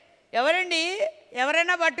 ఎవరండి,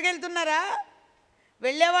 ఎవరైనా పట్టుకెళ్తున్నారా?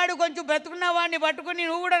 వెళ్ళేవాడు కొంచెం బ్రతుకున్న వాడిని పట్టుకుని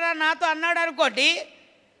నువ్వు కూడా నాతో అన్నాడు అనుకోండి,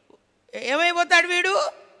 ఏమైపోతాడు వీడు?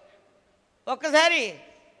 ఒక్కసారి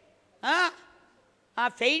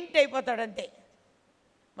ఫెయింట్ అయిపోతాడు అంతే,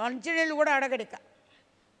 మంచినీళ్ళు కూడా అడగడిక.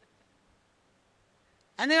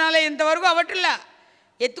 అందువల్ల ఇంతవరకు అవట్లా.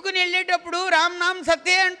 ఎత్తుకుని వెళ్ళేటప్పుడు రామ్ నామ్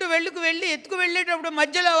సత్తే అంటూ వెళ్ళి ఎత్తుకు వెళ్ళేటప్పుడు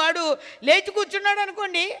మధ్యలో వాడు లేచి కూర్చున్నాడు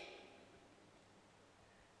అనుకోండి,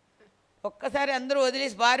 ఒక్కసారి అందరూ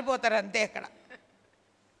వదిలేసి పారిపోతారు అంతే అక్కడ.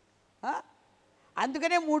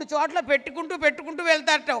 అందుకనే 3 చోట్ల పెట్టుకుంటూ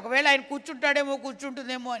వెళ్తారట. ఒకవేళ ఆయన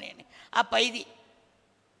కూర్చుంటుందేమో అని ఆ పైది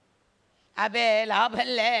అబే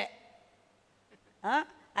లాభంలే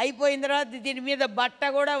అయిపోయిన తర్వాత దీని మీద బట్ట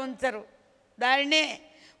కూడా ఉంచరు. దానినే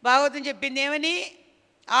భాగవతం చెప్పింది ఏమని?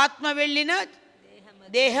 ఆత్మ వెళ్ళిన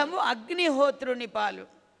దేహము అగ్నిహోత్రుని పాలు.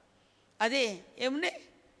 అదే ఏమున్నాయి,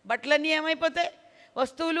 బట్టలన్నీ ఏమైపోతాయి,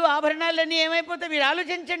 వస్తువులు ఆభరణాలన్నీ ఏమైపోతాయి? మీరు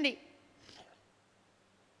ఆలోచించండి.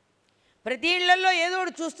 ప్రతి ఇళ్లలో ఏదో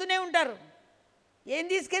ఒకటి చూస్తూనే ఉంటారు. ఏం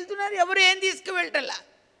తీసుకెళ్తున్నారు? ఎవరు ఏం తీసుకువెళ్ళటల్లా.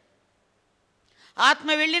 ఆత్మ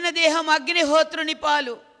వెళ్ళిన దేహం అగ్నిహోత్రుని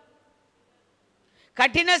పాలు,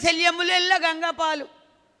 కఠిన శల్యములెల్ల గంగా పాలు.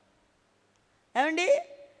 ఏమండి,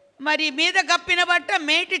 మరి మీద కప్పిన బట్ట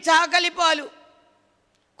మేటి చాకలి పాలు,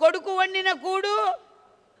 కొడుకు వండిన కూడు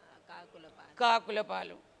కాకుల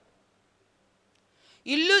పాలు,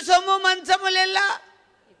 ఇల్లు సొమ్ము మంచములెల్లా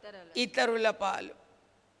ఇతరుల పాలు,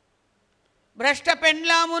 భ్రష్ట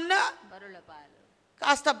పెండ్లామున్న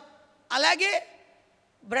కాస్త అలాగే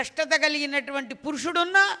భ్రష్టత కలిగినటువంటి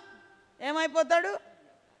పురుషుడున్నా ఏమైపోతాడు?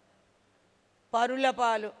 పరుల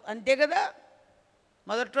పాలు. అంతే కదా.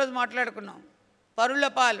 మొదటి రోజు మాట్లాడుకున్నాం. పరుల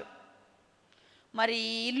పాలు. మరి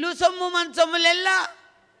ఇల్లు సొమ్ము మంచొమ్ములెల్లా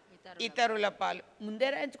ఇతరుల పాలు. ముందే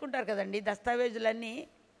రాయించుకుంటారు కదండి దస్తావేజులన్నీ.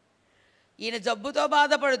 ఈయన జబ్బుతో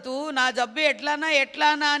బాధపడుతూ, నా జబ్బు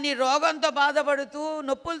ఎట్లానా అని రోగంతో బాధపడుతూ,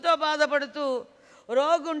 నొప్పులతో బాధపడుతూ,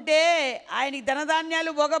 రోగుంటే ఆయనకి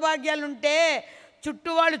ధనధాన్యాలు భోగభాగ్యాలు ఉంటే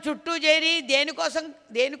వాళ్ళు చుట్టూ చేరి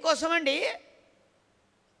దేనికోసం అండి?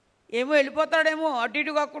 ఏమో వెళ్ళిపోతాడేమో, అటు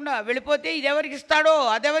ఇటు కాకుండా వెళ్ళిపోతే ఇది ఎవరికి ఇస్తాడో,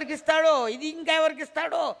 అదెవరికి ఇస్తాడో, ఇది ఇంకా ఎవరికి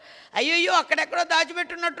ఇస్తాడో, అయ్యయ్యో అక్కడెక్కడో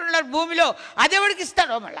దాచిపెట్టున్నట్టున్నారు భూమిలో, అదెవరికి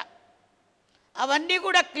ఇస్తాడో మళ్ళా. అవన్నీ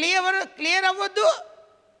కూడా క్లియర్ అవ్వద్దు.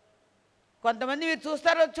 కొంతమంది మీరు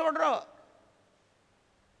చూస్తారో చూడరో.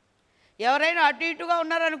 ఎవరైనా అటు ఇటుగా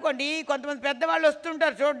ఉన్నారనుకోండి, కొంతమంది పెద్దవాళ్ళు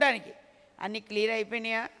వస్తుంటారు చూడడానికి. అన్నీ క్లియర్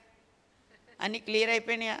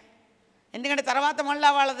అయిపోయినాయా? ఎందుకంటే తర్వాత మళ్ళీ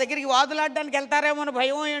వాళ్ళ దగ్గరికి వాదులాడడానికి వెళ్తారేమో అని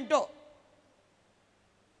భయం ఏంటో.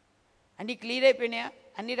 అన్నీ క్లియర్ అయిపోయినాయా?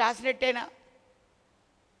 అన్నీ రాసినట్టేనా?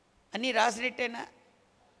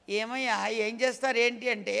 ఏమయ్యా ఏం చేస్తారు ఏంటి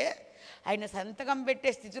అంటే, ఆయన సంతకం పెట్టే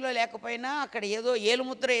స్థితిలో లేకపోయినా అక్కడ ఏదో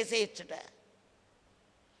ఏలుముద్ర వేసేయచ్చుట.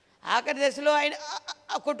 ఆఖరి దశలో ఆయన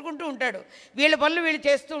కొట్టుకుంటూ ఉంటాడు. వీళ్ళ పనులు వీళ్ళు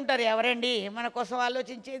చేస్తూ ఉంటారు. ఎవరండి మన కోసం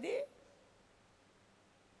ఆలోచించేది?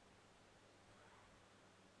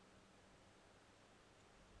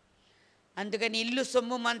 అందుకని ఇల్లు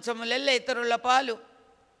సొమ్ము మంచములెల్ల ఇతరుల పాలు,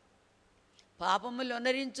 పాపములు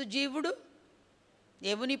ఒనరించు జీవుడు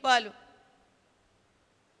యముని పాలు.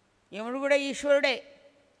 యముడు కూడా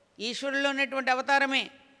ఈశ్వరులో ఉన్నటువంటి అవతారమే.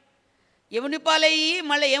 యముని పాలయ్యి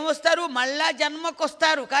మళ్ళీ ఏమొస్తారు? మళ్ళా జన్మకు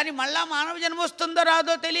వస్తారు. కానీ మళ్ళా మానవ జన్మ వస్తుందో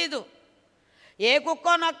రాదో తెలీదు. ఏ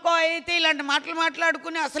కుక్కో నక్కో అయితే ఇలాంటి మాటలు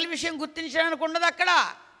మాట్లాడుకుని అసలు విషయం గుర్తించడానికి ఉండదు అక్కడ.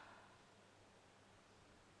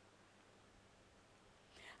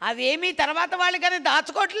 అవేమీ తర్వాత వాళ్ళు కానీ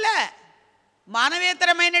దాచుకోవట్లే.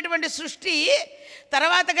 మానవేతరమైనటువంటి సృష్టి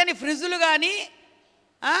తర్వాత కానీ ఫ్రిడ్జులు కానీ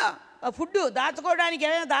ఫుడ్ దాచుకోవడానికి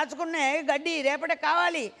ఏమైనా దాచుకున్నాయి, గడ్డి రేపటికి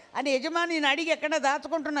కావాలి అని యజమానిని అడిగి ఎక్కడైనా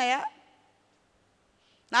దాచుకుంటున్నాయా?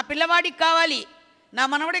 నా పిల్లవాడికి కావాలి, నా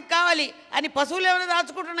మనవడికి కావాలి అని పశువులు ఏమైనా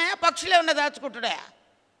దాచుకుంటున్నాయా? పక్షులు ఏమైనా దాచుకుంటున్నాయా?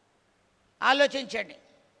 ఆలోచించండి.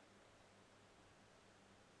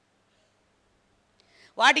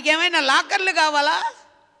 వాటికి ఏమైనా లాకర్లు కావాలా?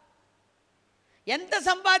 ఎంత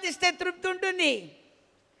సంపాదిస్తే తృప్తి ఉంటుంది?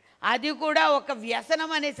 అది కూడా ఒక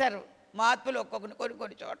వ్యసనం అనేసారు మహాత్ములు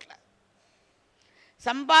కొన్ని చోట్ల.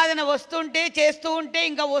 సంపాదన వస్తుంటే చేస్తూ ఉంటే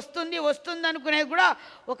ఇంకా వస్తుంది అనుకునేది కూడా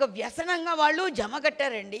ఒక వ్యసనంగా వాళ్ళు జమ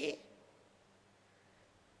కట్టారండి.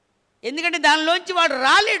 ఎందుకంటే దానిలోంచి వాడు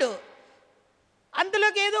రాలేడు.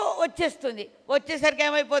 అందులోకి ఏదో వచ్చేసరికి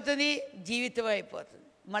ఏమైపోతుంది? జీవితం అయిపోతుంది.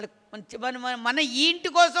 మన ఈ ఇంటి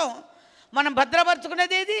కోసం మనం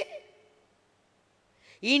భద్రపరుచుకునేది ఏది?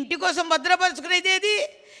 ఈ ఇంటి కోసం భద్రపరుచుకునేది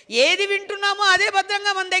ఏది వింటున్నామో అదే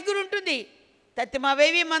భద్రంగా మన దగ్గర ఉంటుంది.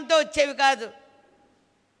 తత్తిమావేవి మనతో వచ్చేవి కాదు.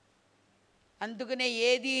 అందుకనే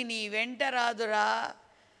ఏది నీ వెంట రాదురా.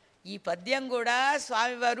 ఈ పద్యం కూడా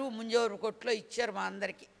స్వామివారు ముంజోరు కొట్లో ఇచ్చారు మా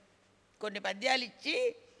అందరికీ. కొన్ని పద్యాలు ఇచ్చి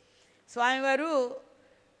స్వామివారు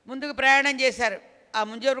ముందుకు ప్రయాణం చేశారు. ఆ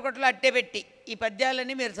ముంజోరు కొట్లో అట్టే పెట్టి ఈ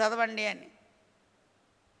పద్యాలన్నీ మీరు చదవండి అని.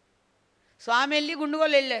 స్వామి వెళ్ళి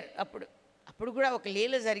గుండుగోలు వెళ్ళారు. అప్పుడు కూడా ఒక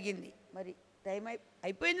లీల జరిగింది. మరి టైం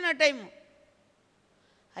అయిపోయింది. నా టైము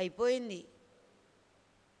అయిపోయింది.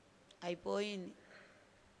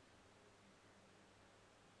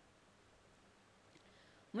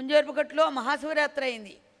 ముంజోర్పుగట్లో మహాశివరాత్రి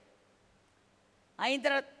అయింది. అయిన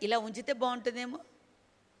తర్వాత ఇలా ఉంచితే బాగుంటుందేమో.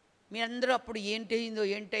 మీరందరూ అప్పుడు ఏంటయిందో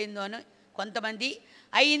అని కొంతమంది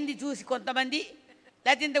అయింది చూసి, కొంతమంది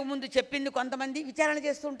లేకపోతే ఇంతకుముందు చెప్పింది కొంతమంది విచారణ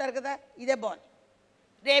చేస్తూ ఉంటారు కదా. ఇదే బాగుంది,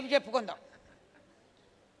 రేపు చెప్పుకుందాం.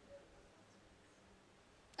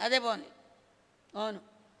 అదే బాగుంది. అవును,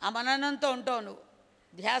 ఆ మననంతో ఉంటావు నువ్వు.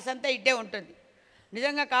 ధ్యాస అంతా ఇట్టే ఉంటుంది.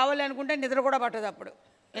 నిజంగా కావాలి అనుకుంటే నిద్ర కూడా పట్టదు అప్పుడు.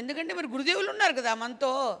 ఎందుకంటే మరి గురుదేవులు ఉన్నారు కదా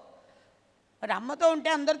మనతో. మరి అమ్మతో ఉంటే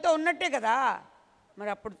అందరితో ఉన్నట్టే కదా. మరి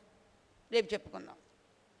అప్పుడు రేపు చెప్పుకుందాం,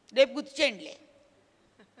 రేపు గుర్తు చేయండిలే.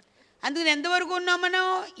 అందుకని ఎంతవరకు ఉన్నాం మనం?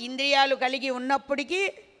 ఇంద్రియాలు కలిగి ఉన్నప్పటికీ,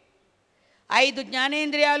 5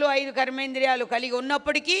 జ్ఞానేంద్రియాలు 5 కర్మేంద్రియాలు కలిగి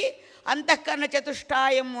ఉన్నప్పటికీ, అంతఃకరణ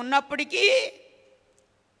చతుష్టయం ఉన్నప్పటికీ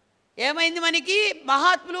ఏమైంది? మనకి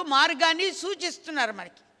మహాత్ములు మార్గాన్ని సూచిస్తున్నారు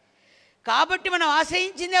మనకి. కాబట్టి మనం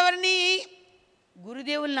ఆశ్రయించింది ఎవరిని?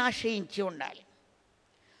 గురుదేవుల్ని ఆశ్రయించి ఉండాలి.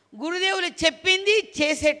 గురుదేవులు చెప్పింది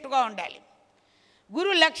చేసేట్టుగా ఉండాలి.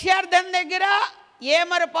 గురు లక్ష్యార్థం దగ్గర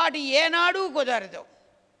ఏమరపాటు ఏనాడు కుదరదు.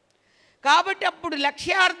 కాబట్టి అప్పుడు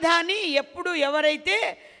లక్ష్యార్థాన్ని ఎప్పుడు ఎవరైతే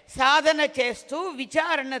సాధన చేస్తూ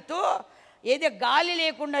విచారణతో ఏదో గాలి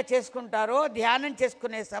లేకుండా చేసుకుంటారో, ధ్యానం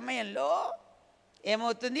చేసుకునే సమయంలో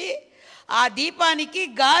ఏమవుతుంది? ఆ దీపానికి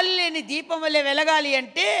గాలి లేని దీపం వల్లే వెలగాలి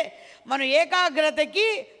అంటే మనం ఏకాగ్రతకి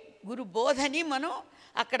గురు బోధని మనం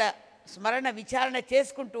అక్కడ స్మరణ విచారణ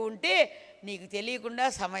చేసుకుంటూ ఉంటే నీకు తెలియకుండా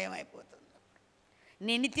సమయం అయిపోతుంది.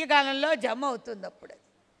 నీ నిత్యకాలంలో జమ అవుతుంది అప్పుడు.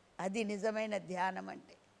 అది నిజమైన ధ్యానం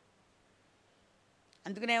అంటే.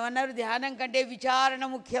 అందుకని ఏమన్నారు, ధ్యానం కంటే విచారణ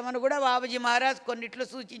ముఖ్యమని కూడా బాబాజీ మహారాజ్ కొన్నిట్లో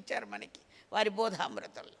సూచించారు మనకి వారి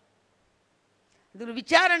బోధామృతంలో. అందుకు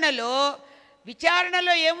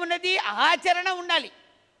విచారణలో ఏమున్నది, ఆచరణ ఉండాలి.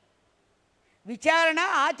 విచారణ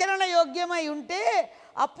ఆచరణ యోగ్యమై ఉంటే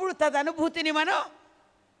అప్పుడు తదనుభూతిని మనం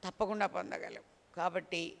తప్పకుండా పొందగలం.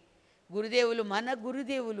 కాబట్టి మన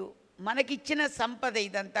గురుదేవులు మనకిచ్చిన సంపద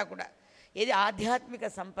ఇదంతా కూడా. ఇది ఆధ్యాత్మిక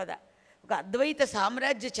సంపద. ఒక అద్వైత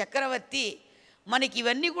సామ్రాజ్య చక్రవర్తి మనకి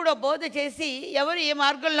ఇవన్నీ కూడా బోధ చేసి ఎవరు ఏ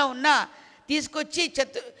మార్గంలో ఉన్నా తీసుకొచ్చి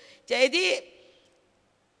ఇది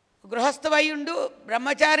గృహస్థమయ్యుండు,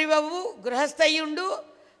 బ్రహ్మచారి అవ్వు, గృహస్థయ్యుండు,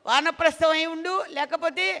 వానప్రస్థమై ఉండు,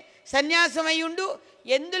 లేకపోతే సన్యాసమై ఉండు,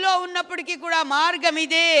 ఎందులో ఉన్నప్పటికీ కూడా మార్గం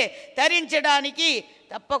ఇదే తరించడానికి.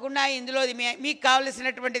 తప్పకుండా ఇందులో మీకు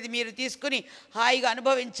కావలసినటువంటిది మీరు తీసుకుని హాయిగా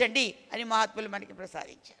అనుభవించండి అని మహాత్ములు మనకి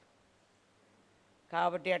ప్రసాదించారు.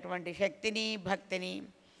 కాబట్టి అటువంటి శక్తిని, భక్తిని,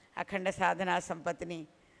 అఖండ సాధనా సంపత్తిని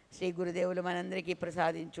శ్రీ గురుదేవులు మనందరికీ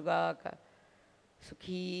ప్రసాదించుగాక.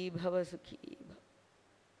 సుఖీ భవ, సుఖీ భవ.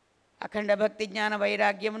 అఖండ భక్తి జ్ఞాన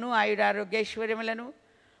వైరాగ్యమును, ఆయురారోగ్యైశ్వర్యములను,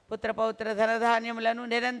 పుత్రపౌత్ర ధనధాన్యములను,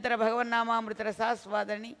 నిరంతర భగవన్నామామృత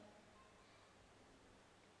రసాస్వాదని,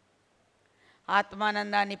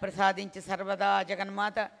 ఆత్మానందాన్ని ప్రసాదించి సర్వదా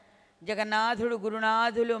జగన్మాత జగన్నాథుడు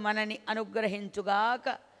గురునాథులు మనని అనుగ్రహించుగాక.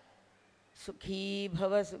 సుఖీ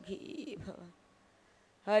భవ, సుఖీ భవ.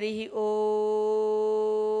 హరి ఓం.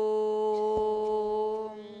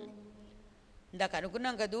 ఇందాక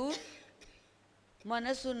అనుకున్నాం కదూ,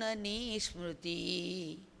 మనసున నీ స్మృతి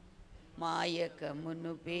మాయక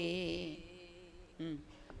మునుపే,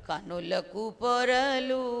 కనులకు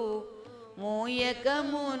పొరలు మూయక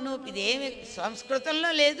మునుపు. ఇదేమి సంస్కృతంలో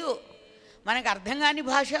లేదు, మనకు అర్థం కాని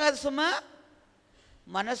భాష కాదు సుమా.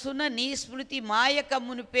 మనసున నీ స్మృతి మాయక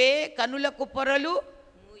మునిపే, కనులకు పొరలు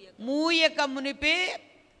మూయక మునిపే,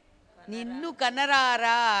 నిన్ను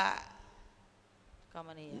కనరారా.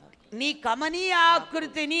 నీ కమనీయ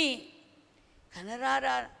ఆకృతిని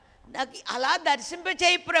కనరారా, నాకు అలా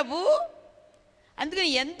దర్శింపచేయి ప్రభు. అందుకని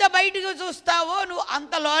ఎంత బయటకు చూస్తావో నువ్వు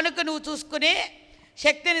అంత లోనకు నువ్వు చూసుకునే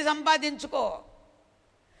శక్తిని సంపాదించుకో.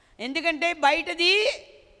 ఎందుకంటే బయటది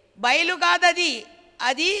బయలు కాదది,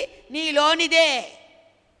 అది నీలోనిదే.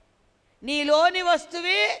 నీలోని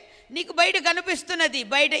వస్తువే నీకు బయట కనిపిస్తున్నది,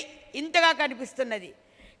 బయట ఇంతగా కనిపిస్తున్నది.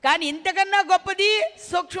 కానీ ఇంతకన్నా గొప్పది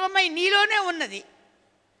సూక్ష్మమై నీలోనే ఉన్నది.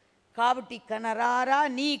 కాబట్టి కనరారా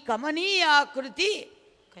నీ కమనీయ ఆకృతి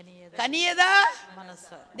కనియదా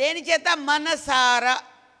దేని చేత, మనసారా.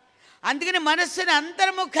 అందుకని మనస్సుని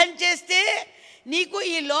అంతర్ముఖం చేస్తే నీకు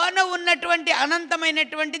ఈ లోన ఉన్నటువంటి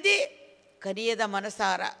అనంతమైనటువంటిది కనియద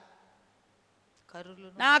మనసారా.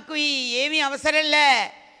 నాకు ఈ ఏమీ అవసరంలే,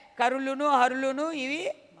 కరులును హరులును ఇవి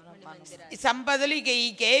సంపదలు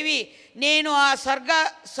ఇకేవి, నేను ఆ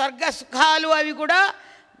స్వర్గ సుఖాలు అవి కూడా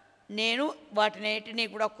నేను వాటినేటిని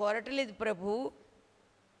కూడా కోరటలేదు ప్రభు.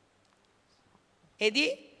 ఇది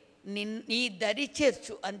నీ దరి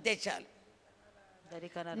చేర్చు అంతే చాలు.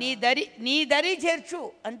 నీ దరి చేర్చు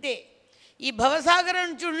అంతే. ఈ భవసాగరం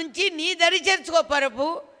నుంచి నీ దరి చేర్చుకో ప్రభు,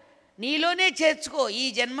 నీలోనే చేర్చుకో. ఈ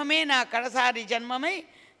జన్మమే నా కడసారి జన్మమై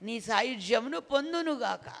నీ సాయుధ్యమును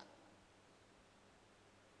పొందునుగాక.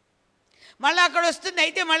 మళ్ళీ అక్కడ వస్తుంది,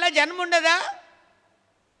 అయితే మళ్ళీ జన్మ ఉండదా?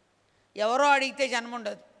 ఎవరో అడిగితే జన్మ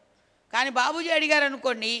ఉండదు. కానీ బాబూజీ అడిగారు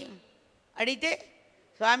అనుకోండి, అడిగితే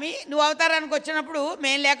స్వామి నువ్వు అవతారానికి వచ్చినప్పుడు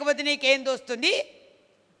మేము లేకపోతే నీకేం తోస్తుంది,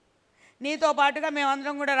 నీతో పాటుగా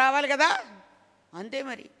మేమందరం కూడా రావాలి కదా. అంతే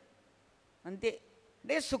మరి, అంతే.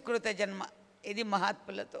 అంటే సుకృత జన్మ ఇది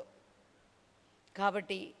మహాత్ములతో.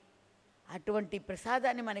 కాబట్టి అటువంటి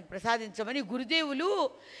ప్రసాదాన్ని మనకి ప్రసాదించమని గురుదేవులు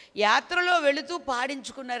యాత్రలో వెళుతూ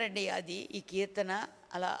పాడించుకున్నారండి. అది ఈ కీర్తన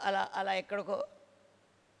అలా అలా అలా ఎక్కడికో.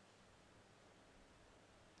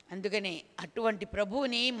 అందుకని అటువంటి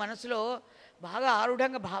ప్రభువుని మనసులో బాగా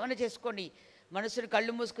ఆరుఢంగా భావన చేసుకోండి. మనసుని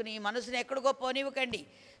కళ్ళు మూసుకుని మనసుని ఎక్కడికో పోనివ్వకండి.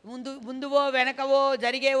 ముందువో వెనకవో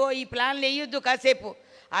జరిగేవో ఈ ప్లాన్లు వేయొద్దు కాసేపు.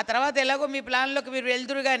 ఆ తర్వాత ఎలాగో మీ ప్లాన్లోకి మీరు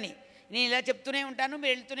వెళ్తురు. కానీ నేను ఇలా చెప్తూనే ఉంటాను,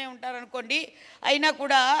 మీరు వెళ్తూనే ఉంటారు అనుకోండి. అయినా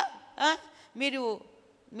కూడా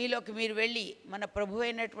మీలోకి మీరు వెళ్ళి మన ప్రభు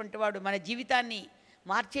అయినటువంటి వాడు మన జీవితాన్ని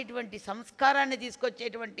మార్చేటువంటి సంస్కారాన్ని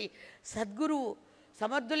తీసుకొచ్చేటువంటి సద్గురువు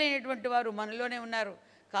సమర్థులైనటువంటి వారు మనలోనే ఉన్నారు.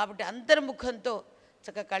 కాబట్టి అంతర్ముఖంతో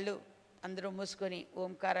చక్క కళ్ళు అందరూ మూసుకొని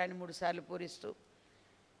ఓంకారాన్ని 3 సార్లు పూరిస్తూ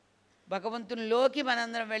భగవంతునిలోకి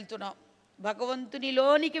మనందరం వెళ్తున్నాం.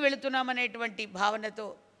 భగవంతునిలోనికి వెళుతున్నామనేటువంటి భావనతో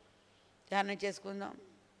ధ్యానం చేసుకుందాం.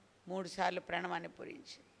 3 సార్లు ప్రణవాన్ని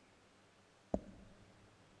పూరించి.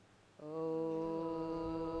 ఓ